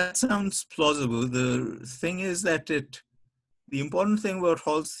 So that sounds plausible. The thing is that the important thing about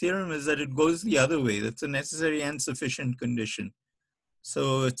Hall's theorem is that it goes the other way. That's a necessary and sufficient condition.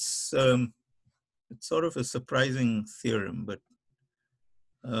 So it's sort of a surprising theorem, but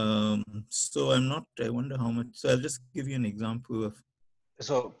so I wonder how much. So I'll just give you an example of.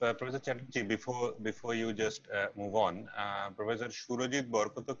 So, Professor Chatterjee, before you just move on, Professor Shurajit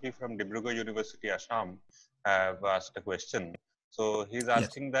Borkotoki from Dibrugarh University, Assam, have asked a question. So he's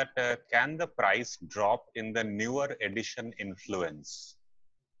asking that can the price drop in the newer edition influence?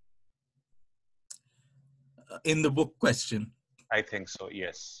 In the book question? I think so,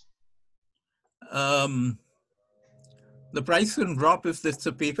 yes. The price can drop if it's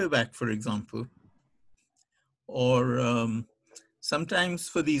a paperback, for example. Or sometimes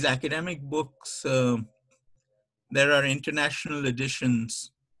for these academic books, there are international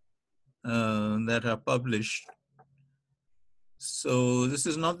editions that are published. So this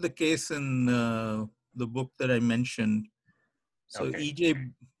is not the case in the book that I mentioned. So okay.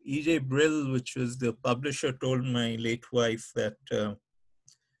 E.J. Brill, which was the publisher, told my late wife that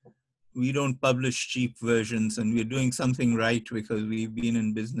we don't publish cheap versions and we're doing something right because we've been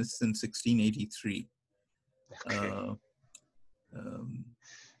in business since 1683. Okay.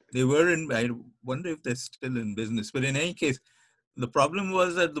 They were in, I wonder if they're still in business, but in any case, the problem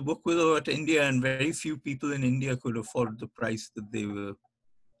was that the book was about India and very few people in India could afford the price that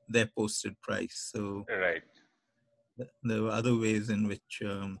their posted price. So right. There were other ways in which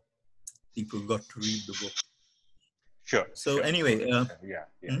people got to read the book. Sure. So sure. anyway, yeah,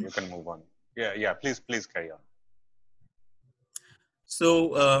 you can move on. Yeah. Please carry on.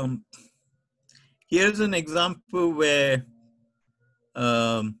 So here's an example where,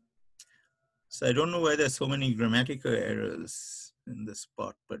 so I don't know why there's so many grammatical errors in this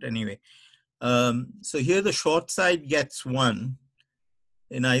part, but anyway. So here the short side gets 1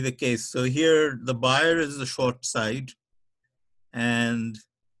 in either case. So here the buyer is the short side, and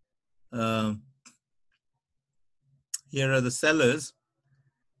here are the sellers.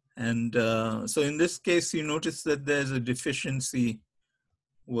 And so in this case, you notice that there's a deficiency,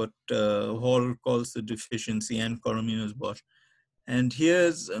 what Hall calls the deficiency, and Coromino's Bosch. And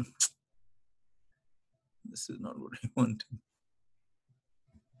here's, this is not what I want.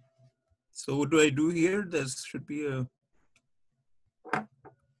 So what do I do here? There should be a...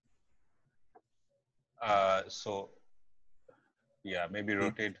 So, yeah, maybe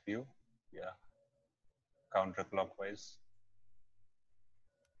rotate view. Yeah. Counterclockwise.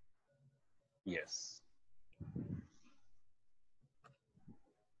 Yes.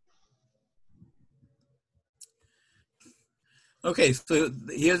 Okay, so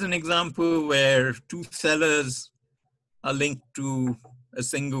here's an example where 2 sellers are linked to a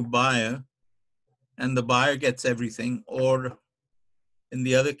single buyer and the buyer gets everything, or in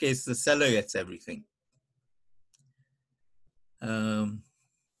the other case, the seller gets everything.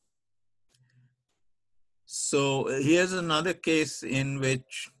 So here's another case in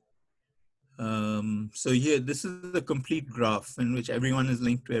which, so here, this is the complete graph in which everyone is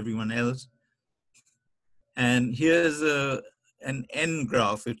linked to everyone else. And here's an N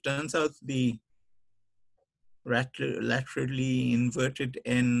graph. It turns out the laterally inverted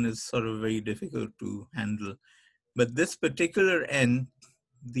N is sort of very difficult to handle. But this particular N,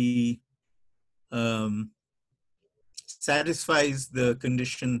 the satisfies the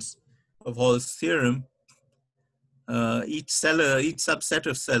conditions of Hall's theorem. Each subset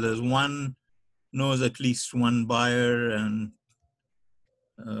of sellers, one knows at least one buyer, and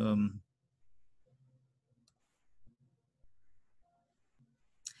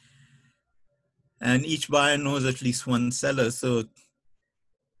each buyer knows at least one seller. So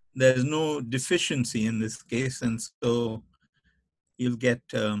there's no deficiency in this case, and so you'll get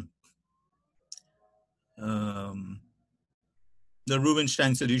the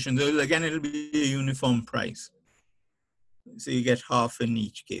Rubinstein solution. So again, it'll be a uniform price. So you get half in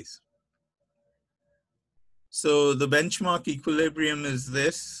each case. So the benchmark equilibrium is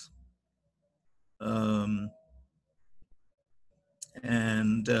this.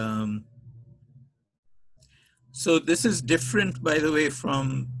 So this is different, by the way,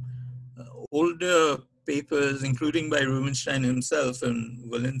 from older papers, including by Rubinstein himself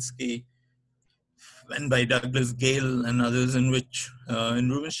and Walensky, and by Douglas Gale and others, in which in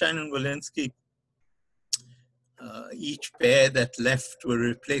Rubinstein and Walensky, each pair that left were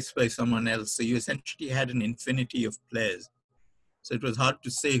replaced by someone else. So you essentially had an infinity of players. So it was hard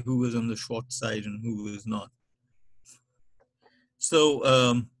to say who was on the short side and who was not.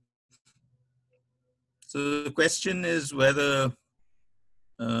 So, so the question is whether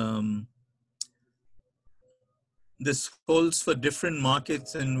this holds for different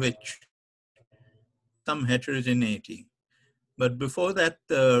markets in which some heterogeneity. But before that,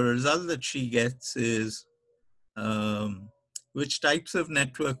 the result that she gets is which types of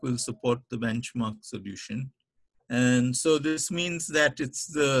network will support the benchmark solution. And so this means that it's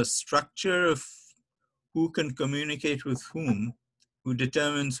the structure of who can communicate with whom who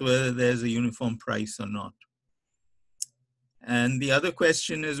determines whether there's a uniform price or not. And the other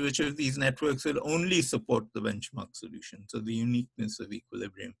question is which of these networks will only support the benchmark solution, so the uniqueness of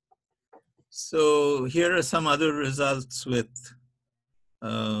equilibrium. So here are some other results with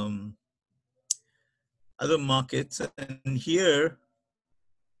other markets. And here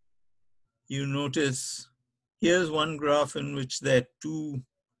you notice, here's one graph in which there are 2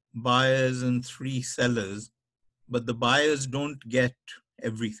 buyers and 3 sellers, but the buyers don't get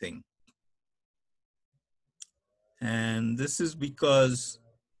everything. And this is because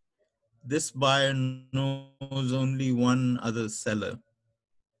this buyer knows only one other seller.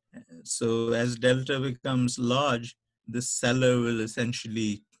 So as delta becomes large, this seller will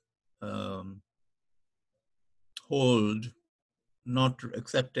essentially hold, not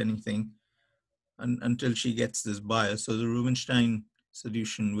accept anything until she gets this buyer. So the Rubinstein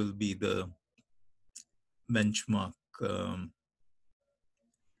solution will be the benchmark.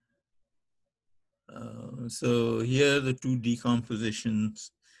 So here are the 2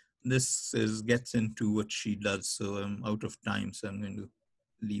 decompositions. This gets into what she does. So I'm out of time, so I'm going to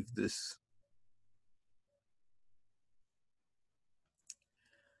leave this.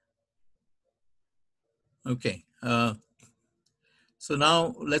 Okay. So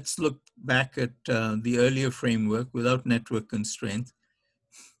now let's look back at the earlier framework without network constraints.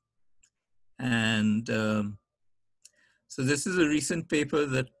 And so this is a recent paper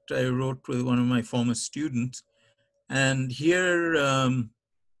that I wrote with one of my former students. And here,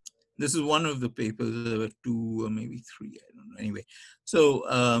 this is one of the papers. There were 2 or maybe 3, I don't know. Anyway,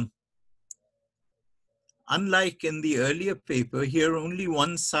 so unlike in the earlier paper, here only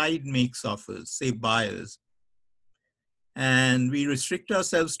one side makes offers, say buyers. And we restrict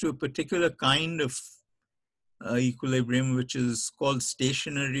ourselves to a particular kind of equilibrium, which is called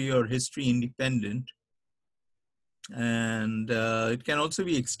stationary or history independent. And it can also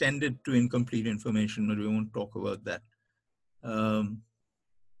be extended to incomplete information, but we won't talk about that.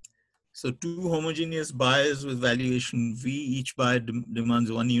 So 2 homogeneous buyers with valuation V, each buyer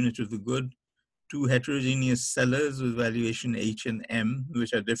demands 1 unit of the good. 2 heterogeneous sellers with valuation H and M,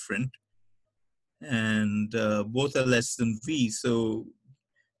 which are different. And both are less than V, so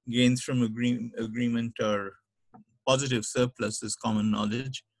gains from agreement are positive surplus is common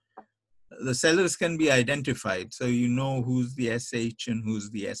knowledge. The sellers can be identified, so you know who's the SH and who's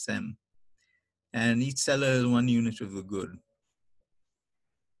the SM. And each seller is 1 unit of the good.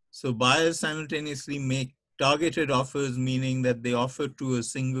 So buyers simultaneously make targeted offers, meaning that they offer to a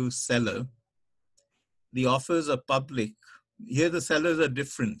single seller. The offers are public. Here the sellers are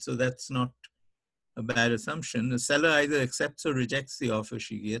different, so that's not a bad assumption. The seller either accepts or rejects the offer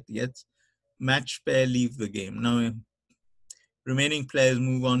she gets. Matched pair leave the game. Now, remaining players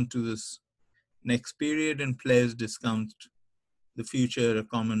move on to this next period, and players discount the future, a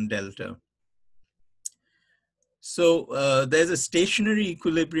common delta. So there's a stationary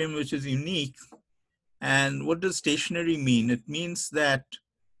equilibrium which is unique. And what does stationary mean? It means that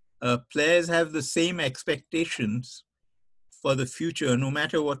players have the same expectations for the future, no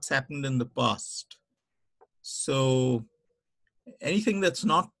matter what's happened in the past. So anything that's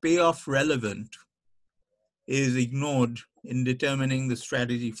not payoff relevant is ignored in determining the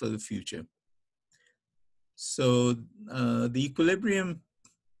strategy for the future. So the equilibrium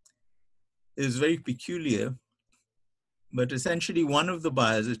is very peculiar But essentially one of the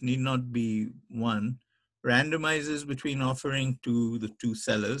buyers, it need not be one, randomizes between offering to the two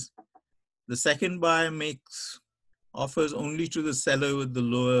sellers. The second buyer makes offers only to the seller with the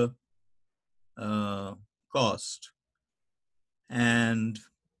lower cost. And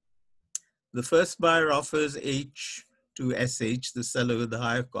the first buyer offers H to SH, the seller with the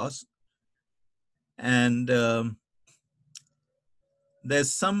higher cost. And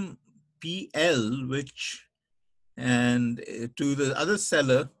there's some PL, which, and to the other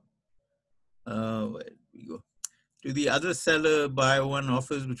seller, where did we go? To the other seller, buyer one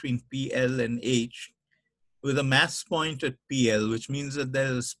offers between PL and H with a mass point at PL, which means that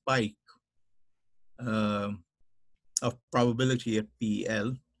there's a spike uh, of probability at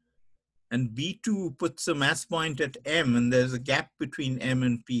PL. And B2 puts a mass point at M, and there's a gap between M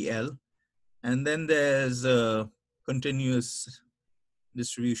and PL. And then there's a continuous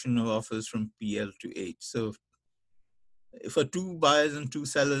distribution of offers from PL to H. So for two buyers and two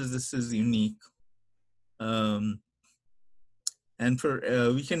sellers, this is unique. And for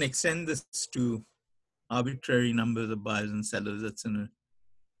we can extend this to arbitrary numbers of buyers and sellers. That's in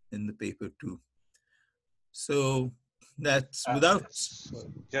the paper too. So that's without.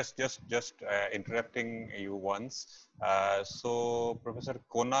 So just interrupting you once. So Professor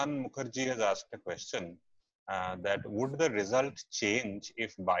Konan Mukherjee has asked a question that would the result change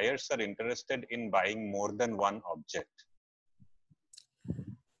if buyers are interested in buying more than one object?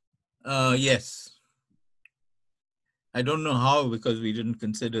 Yes. I don't know how, because we didn't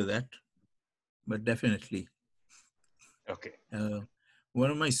consider that, but definitely. Okay. One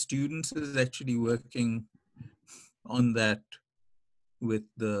of my students is actually working on that with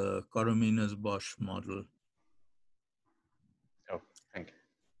the Coromines-Bosch model. Oh, thank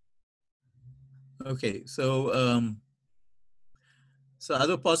you. Okay, so so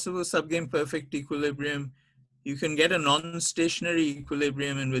other possible subgame perfect equilibrium, you can get a non-stationary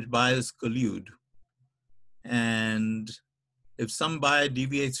equilibrium in which buyers collude. And if some buyer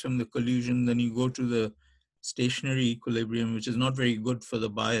deviates from the collusion, then you go to the stationary equilibrium, which is not very good for the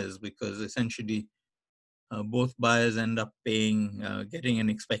buyers, because essentially both buyers end up paying, getting an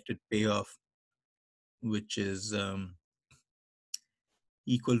expected payoff, which is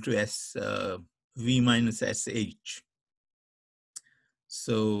equal to V minus SH.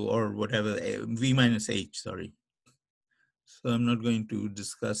 So, or whatever, V minus H, sorry. So I'm not going to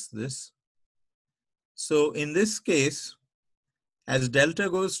discuss this. So in this case, as delta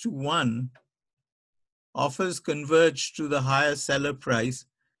goes to 1, offers converge to the higher seller price,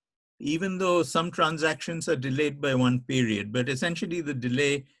 even though some transactions are delayed by 1 period. But essentially the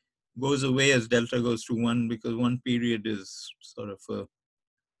delay goes away as delta goes to 1, because 1 period is sort of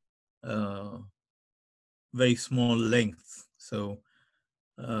a very small length. So,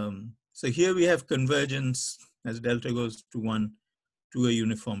 so here we have convergence as delta goes to 1 to a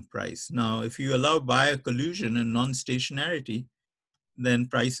uniform price. Now, if you allow buyer collusion and non-stationarity, then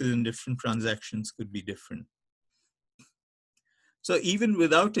prices in different transactions could be different. So even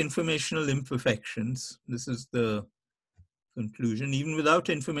without informational imperfections, this is the conclusion, even without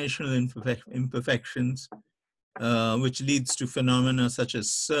informational imperfections, which leads to phenomena such as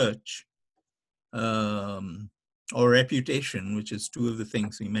search or reputation, which is two of the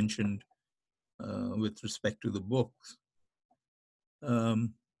things we mentioned with respect to the books.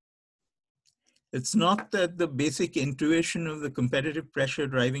 It's not that the basic intuition of the competitive pressure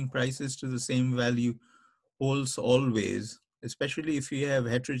driving prices to the same value holds always, especially if you have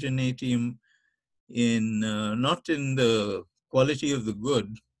heterogeneity in not in the quality of the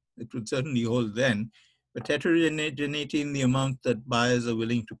good. It would certainly hold then, but heterogeneity in the amount that buyers are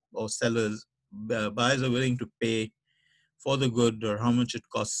willing to, or sellers, buyers are willing to pay for the good, or how much it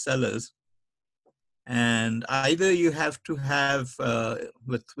costs sellers. And either you have to have,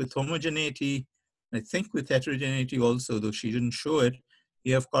 with homogeneity, I think with heterogeneity also, though she didn't show it,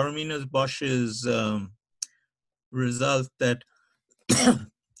 you have Coromines-Bosch's result that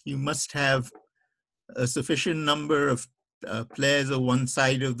you must have a sufficient number of players of one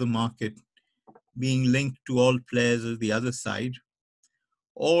side of the market being linked to all players of the other side.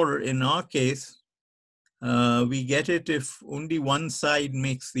 Or in our case, we get it if only one side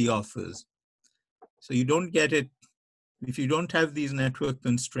makes the offers. So you don't get it if you don't have these network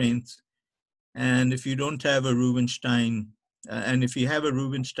constraints, and if you don't have a Rubinstein, and if you have a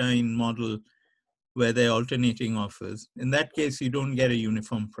Rubinstein model where they're alternating offers, in that case, you don't get a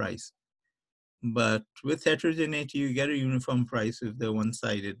uniform price. But with heterogeneity, you get a uniform price if they're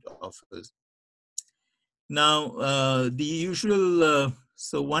one-sided offers. Now, the usual,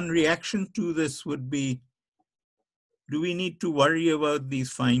 so one reaction to this would be, do we need to worry about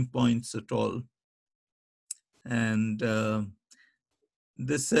these fine points at all? And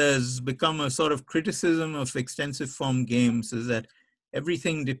this has become a sort of criticism of extensive form games, is that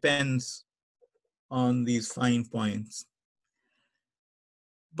everything depends on these fine points.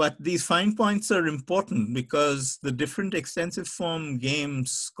 But these fine points are important because the different extensive form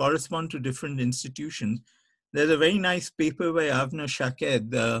games correspond to different institutions. There's a very nice paper by Avner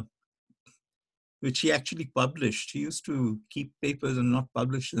Shaked, which he actually published. He used to keep papers and not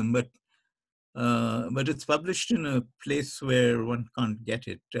publish them, but it's published in a place where one can't get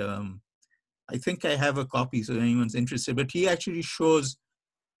it. I think I have a copy, so if anyone's interested. But he actually shows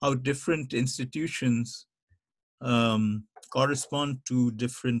how different institutions correspond to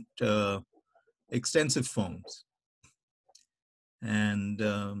different extensive forms. And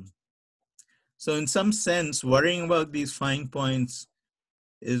so in some sense, worrying about these fine points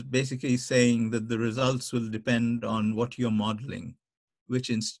is basically saying that the results will depend on what you're modeling, which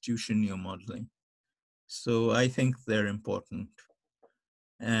institution you're modeling. So I think they're important.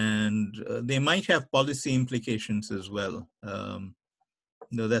 And they might have policy implications as well.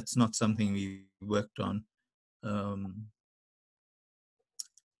 Though that's not something we worked on.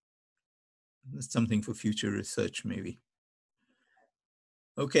 That's something for future research, maybe.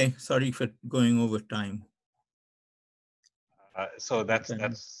 Okay, sorry for going over time. So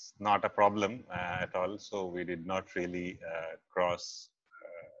that's not a problem at all. So we did not really cross.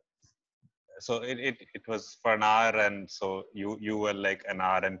 So it was for an hour, and so you were like an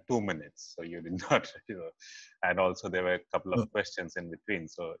hour and 2 minutes. So you did not, and also there were a couple of questions in between.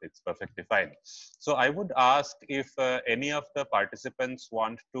 So it's perfectly fine. So I would ask if any of the participants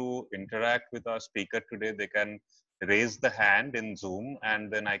want to interact with our speaker today, they can raise the hand in Zoom,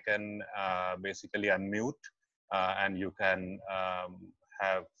 and then I can basically unmute. And you can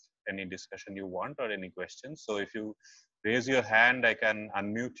have any discussion you want or any questions. So if you raise your hand, I can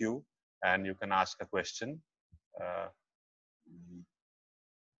unmute you and you can ask a question.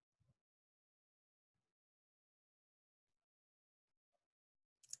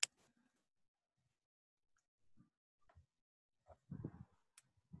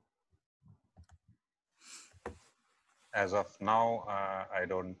 As of now, I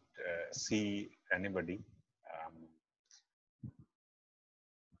don't see anybody.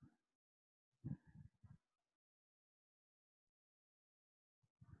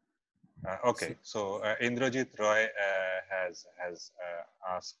 Okay, so Indrajit Roy has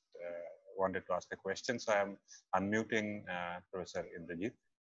asked, wanted to ask a question. So I'm unmuting Professor Indrajit.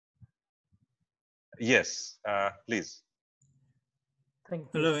 Yes, please. Thank you.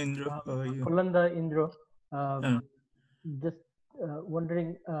 Hello, Indra. How are you? Kulanda Indra. Just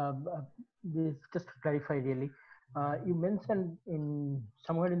wondering, this just to clarify really, you mentioned in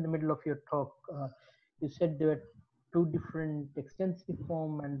somewhere in the middle of your talk, you said there were two different extensive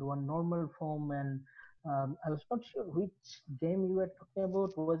form and one normal form, and I was not sure which game you were talking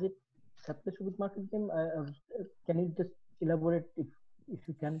about. Was it Separate with market game? Can you just elaborate if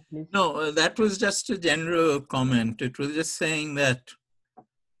you can, please? No, that was just a general comment. It was just saying that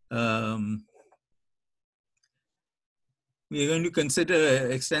we are going to consider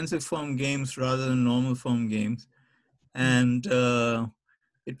extensive form games rather than normal form games. And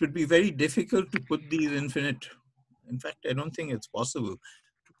it would be very difficult to put these infinite, in fact, I don't think it's possible,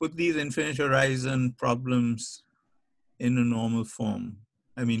 to put these infinite horizon problems in a normal form.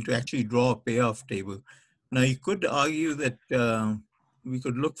 I mean, to actually draw a payoff table. Now, you could argue that we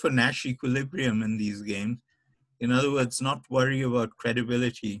could look for Nash equilibrium in these games. In other words, not worry about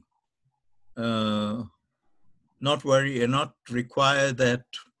credibility, not require that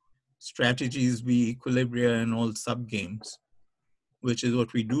strategies be equilibria in all subgames, which is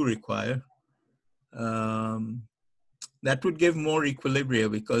what we do require. That would give more equilibria,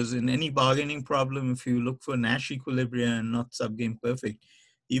 because in any bargaining problem, if you look for Nash equilibria and not subgame perfect,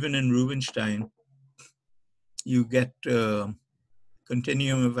 even in Rubinstein, you get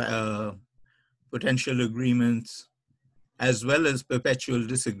continuum of potential agreements as well as perpetual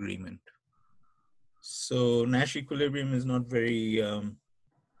disagreement. So Nash equilibrium is not very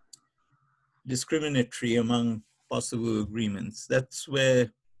discriminatory among possible agreements. That's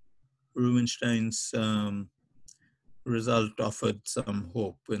where Rubinstein's result offered some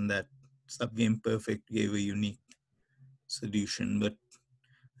hope, in that subgame perfect gave a unique solution. But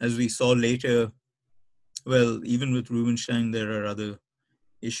as we saw later, well, even with Rubinstein, there are other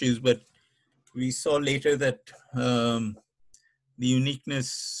issues, but we saw later that the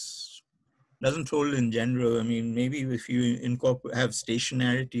uniqueness doesn't hold in general. I mean, maybe if you have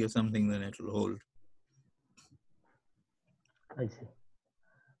stationarity or something, then it will hold. I see.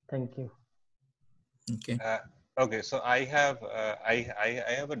 Thank you. Okay. Okay, so I have I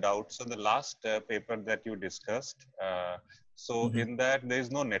have a doubt. So the last paper that you discussed, so in that there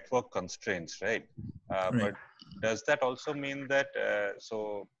is no network constraints, right? Right. But does that also mean that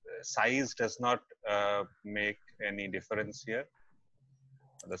size does not make any difference here?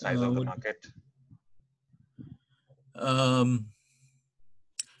 The size of the market?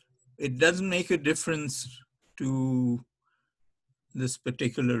 It doesn't make a difference to this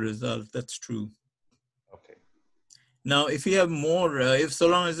particular result. That's true. Okay. Now, if you have more, if so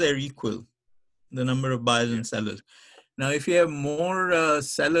long as they're equal, the number of buyers and sellers. Now, if you have more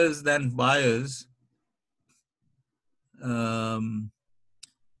sellers than buyers,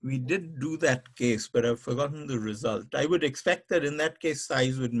 we did do that case, but I've forgotten the result. I would expect that in that case,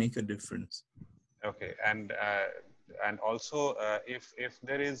 size would make a difference. Okay, and also if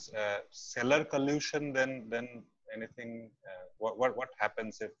there is seller collusion, then anything what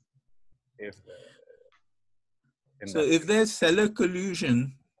happens if in So that if case? there's seller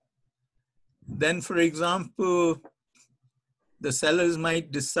collusion, then for example, the sellers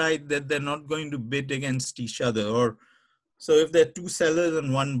might decide that they're not going to bid against each other. Or so if there are two sellers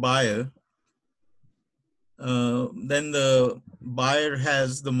and one buyer, then the buyer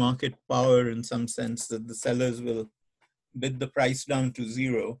has the market power in some sense that the sellers will bid the price down to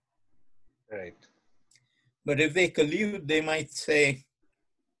zero. Right. But if they collude, they might say,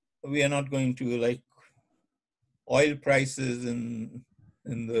 we are not going to, like oil prices in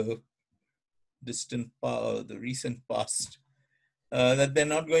the the recent past, that they're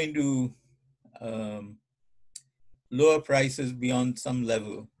not going to lower prices beyond some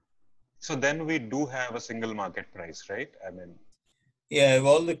level. So then we do have a single market price, right? I mean, yeah, if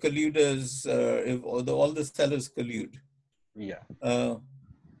all the colluders, if all the sellers collude. Yeah.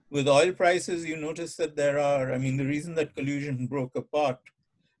 With oil prices, you notice that there are, I mean, the reason that collusion broke apart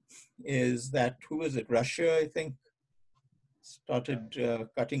is that, who was it? Russia, I think, started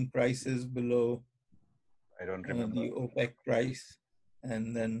cutting prices below I don't remember. the OPEC price.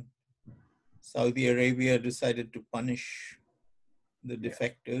 And then Saudi Arabia decided to punish the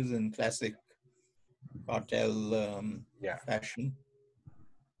defectors in classic cartel fashion.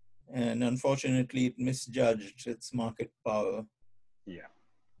 And unfortunately, it misjudged its market power. Yeah.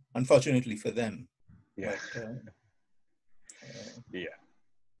 Unfortunately for them. Yeah. But, yeah.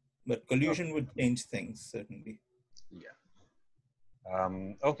 But collusion would change things, certainly. Yeah.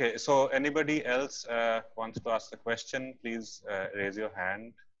 Okay, so anybody else wants to ask a question, please raise your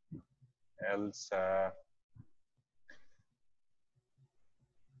hand. Else,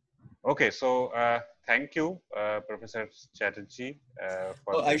 okay, so thank you, Professor Chatterjee,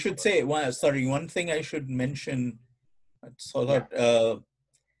 for I this. should say, one thing I should mention,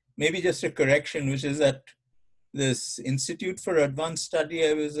 maybe just a correction, which is that this Institute for Advanced Study,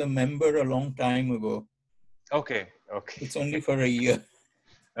 I was a member a long time ago. Okay, okay. It's only for a year.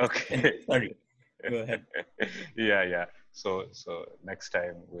 Okay. Sorry, go ahead. Yeah. So next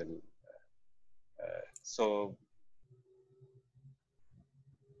time we'll. So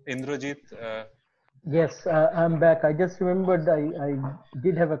Indrajit. Yes, I'm back. I just remembered I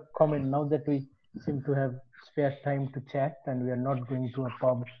did have a comment. Now that we seem to have spare time to chat and we are not going to a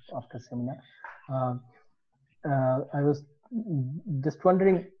pub after seminar, I was just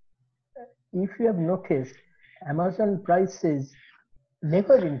wondering if you have noticed Amazon prices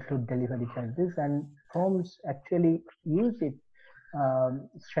never include delivery charges, and firms actually use it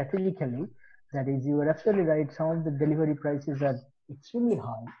strategically. That is, you are absolutely right. Some of the delivery prices are extremely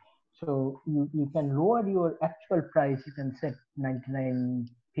high. So you can lower your actual price. You can set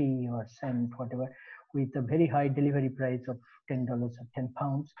 99p or cent, whatever, with a very high delivery price of $10 or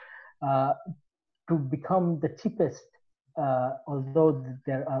 £10 to become the cheapest. Although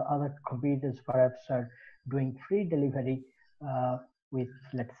there are other competitors perhaps are doing free delivery with,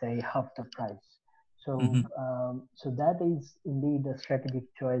 let's say, half the price. So, so that is indeed a strategic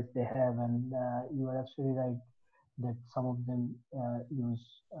choice they have, and you are absolutely right that some of them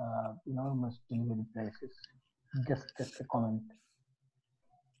use enormous delivery prices. Just a comment.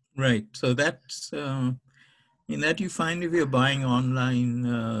 Right. So that's that you find if you're buying online,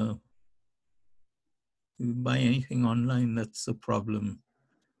 you buy anything online, that's a problem.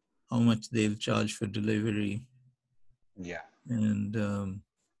 How much they'll charge for delivery. Yeah. And so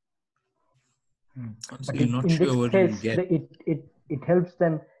But you're not in sure this what you'll case, get. it helps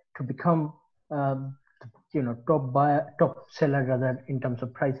them to become top seller rather in terms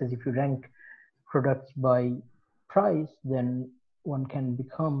of prices. If you rank products by price, then one can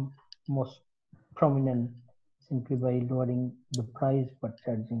become most prominent simply by lowering the price but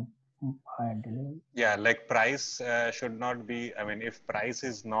charging Yeah, like price should not be, I mean, if price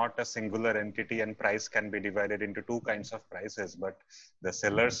is not a singular entity and price can be divided into two kinds of prices, but the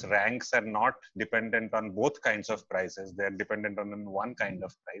seller's ranks are not dependent on both kinds of prices. They're dependent on one kind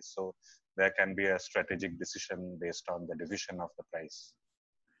of price. So there can be a strategic decision based on the division of the price.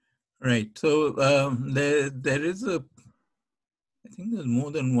 Right. So there is I think there's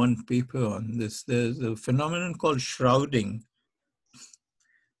more than one paper on this. There's a phenomenon called shrouding.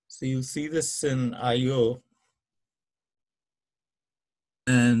 So you see this in IO.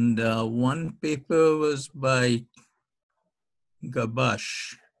 And one paper was by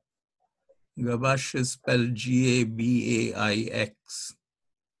Gabash. Gabash is spelled Gabaix.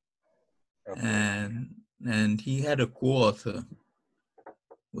 Okay. And he had a co-author.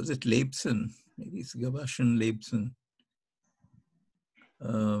 Was it Leibson? Maybe it's Gabash and Leibson.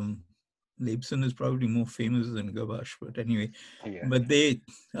 Leibson is probably more famous than Gabash, but anyway. Yeah. But they,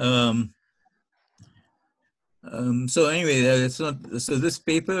 so anyway, it's not, so this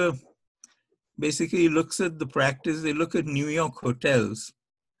paper basically looks at the practice. They look at New York hotels.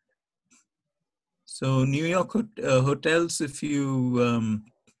 So New York hotels, if you,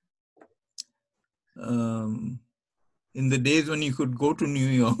 in the days when you could go to New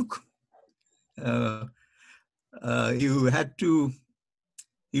York, you had to,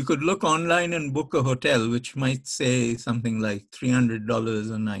 you could look online and book a hotel, which might say something like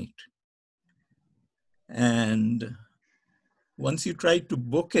 $300 a night. And once you tried to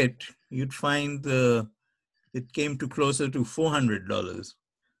book it, you'd find it came to closer to $400.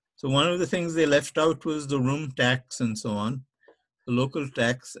 So one of the things they left out was the room tax and so on, the local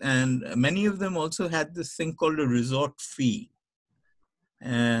tax. And many of them also had this thing called a resort fee.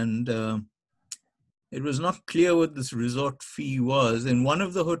 And it was not clear what this resort fee was. In one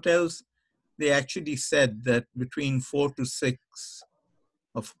of the hotels, they actually said that between 4 to 6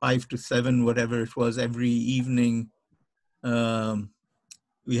 or 5 to 7, whatever it was, every evening,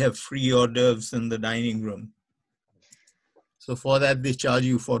 we have free hors d'oeuvres in the dining room. So for that, they charge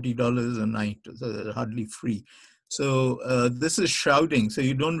you $40 a night, so they're hardly free. So this is shrouding, so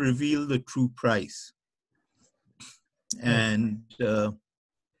you don't reveal the true price. And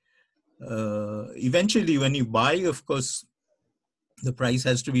eventually, when you buy, of course, the price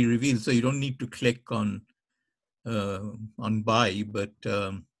has to be revealed, so you don't need to click on buy. But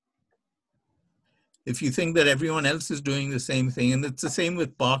if you think that everyone else is doing the same thing, and it's the same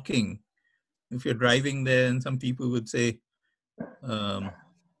with parking. If you're driving there, and some people would say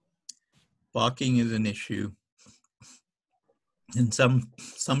parking is an issue, and some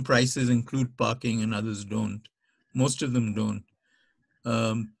prices include parking and others don't. Most of them don't.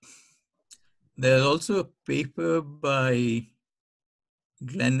 There's also a paper by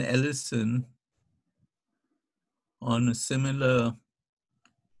Glenn Ellison on a similar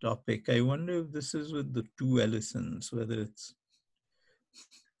topic. I wonder if this is with the two Ellisons, whether it's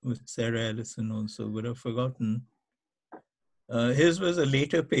with Sarah Ellison also, but I've forgotten. His was a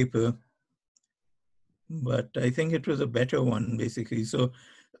later paper, but I think it was a better one, basically. So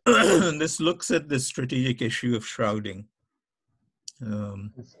this looks at the strategic issue of shrouding.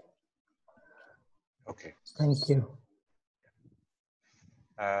 Okay. Thank you.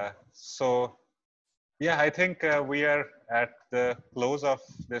 So, yeah, I think we are at the close of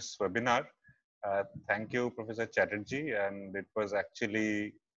this webinar. Thank you, Professor Chatterjee, and it was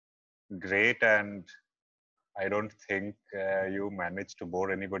actually great, and I don't think you managed to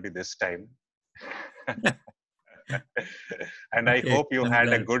bore anybody this time. And okay, I hope you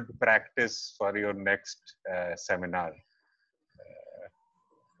had a good practice for your next seminar.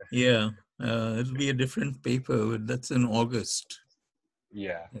 Yeah, it'll be a different paper. That's in August.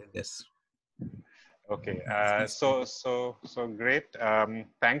 Yeah. Yes. Okay. So great.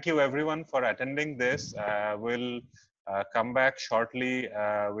 Thank you everyone for attending this. We'll come back shortly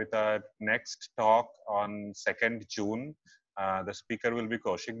with our next talk on 2nd June. The speaker will be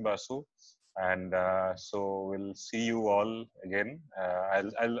Kaushik Basu. And so we'll see you all again.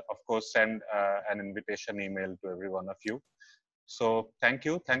 I'll of course send an invitation email to every one of you. So thank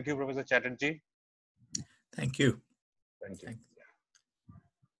you, Professor Chatterjee. Thank you. Thank you.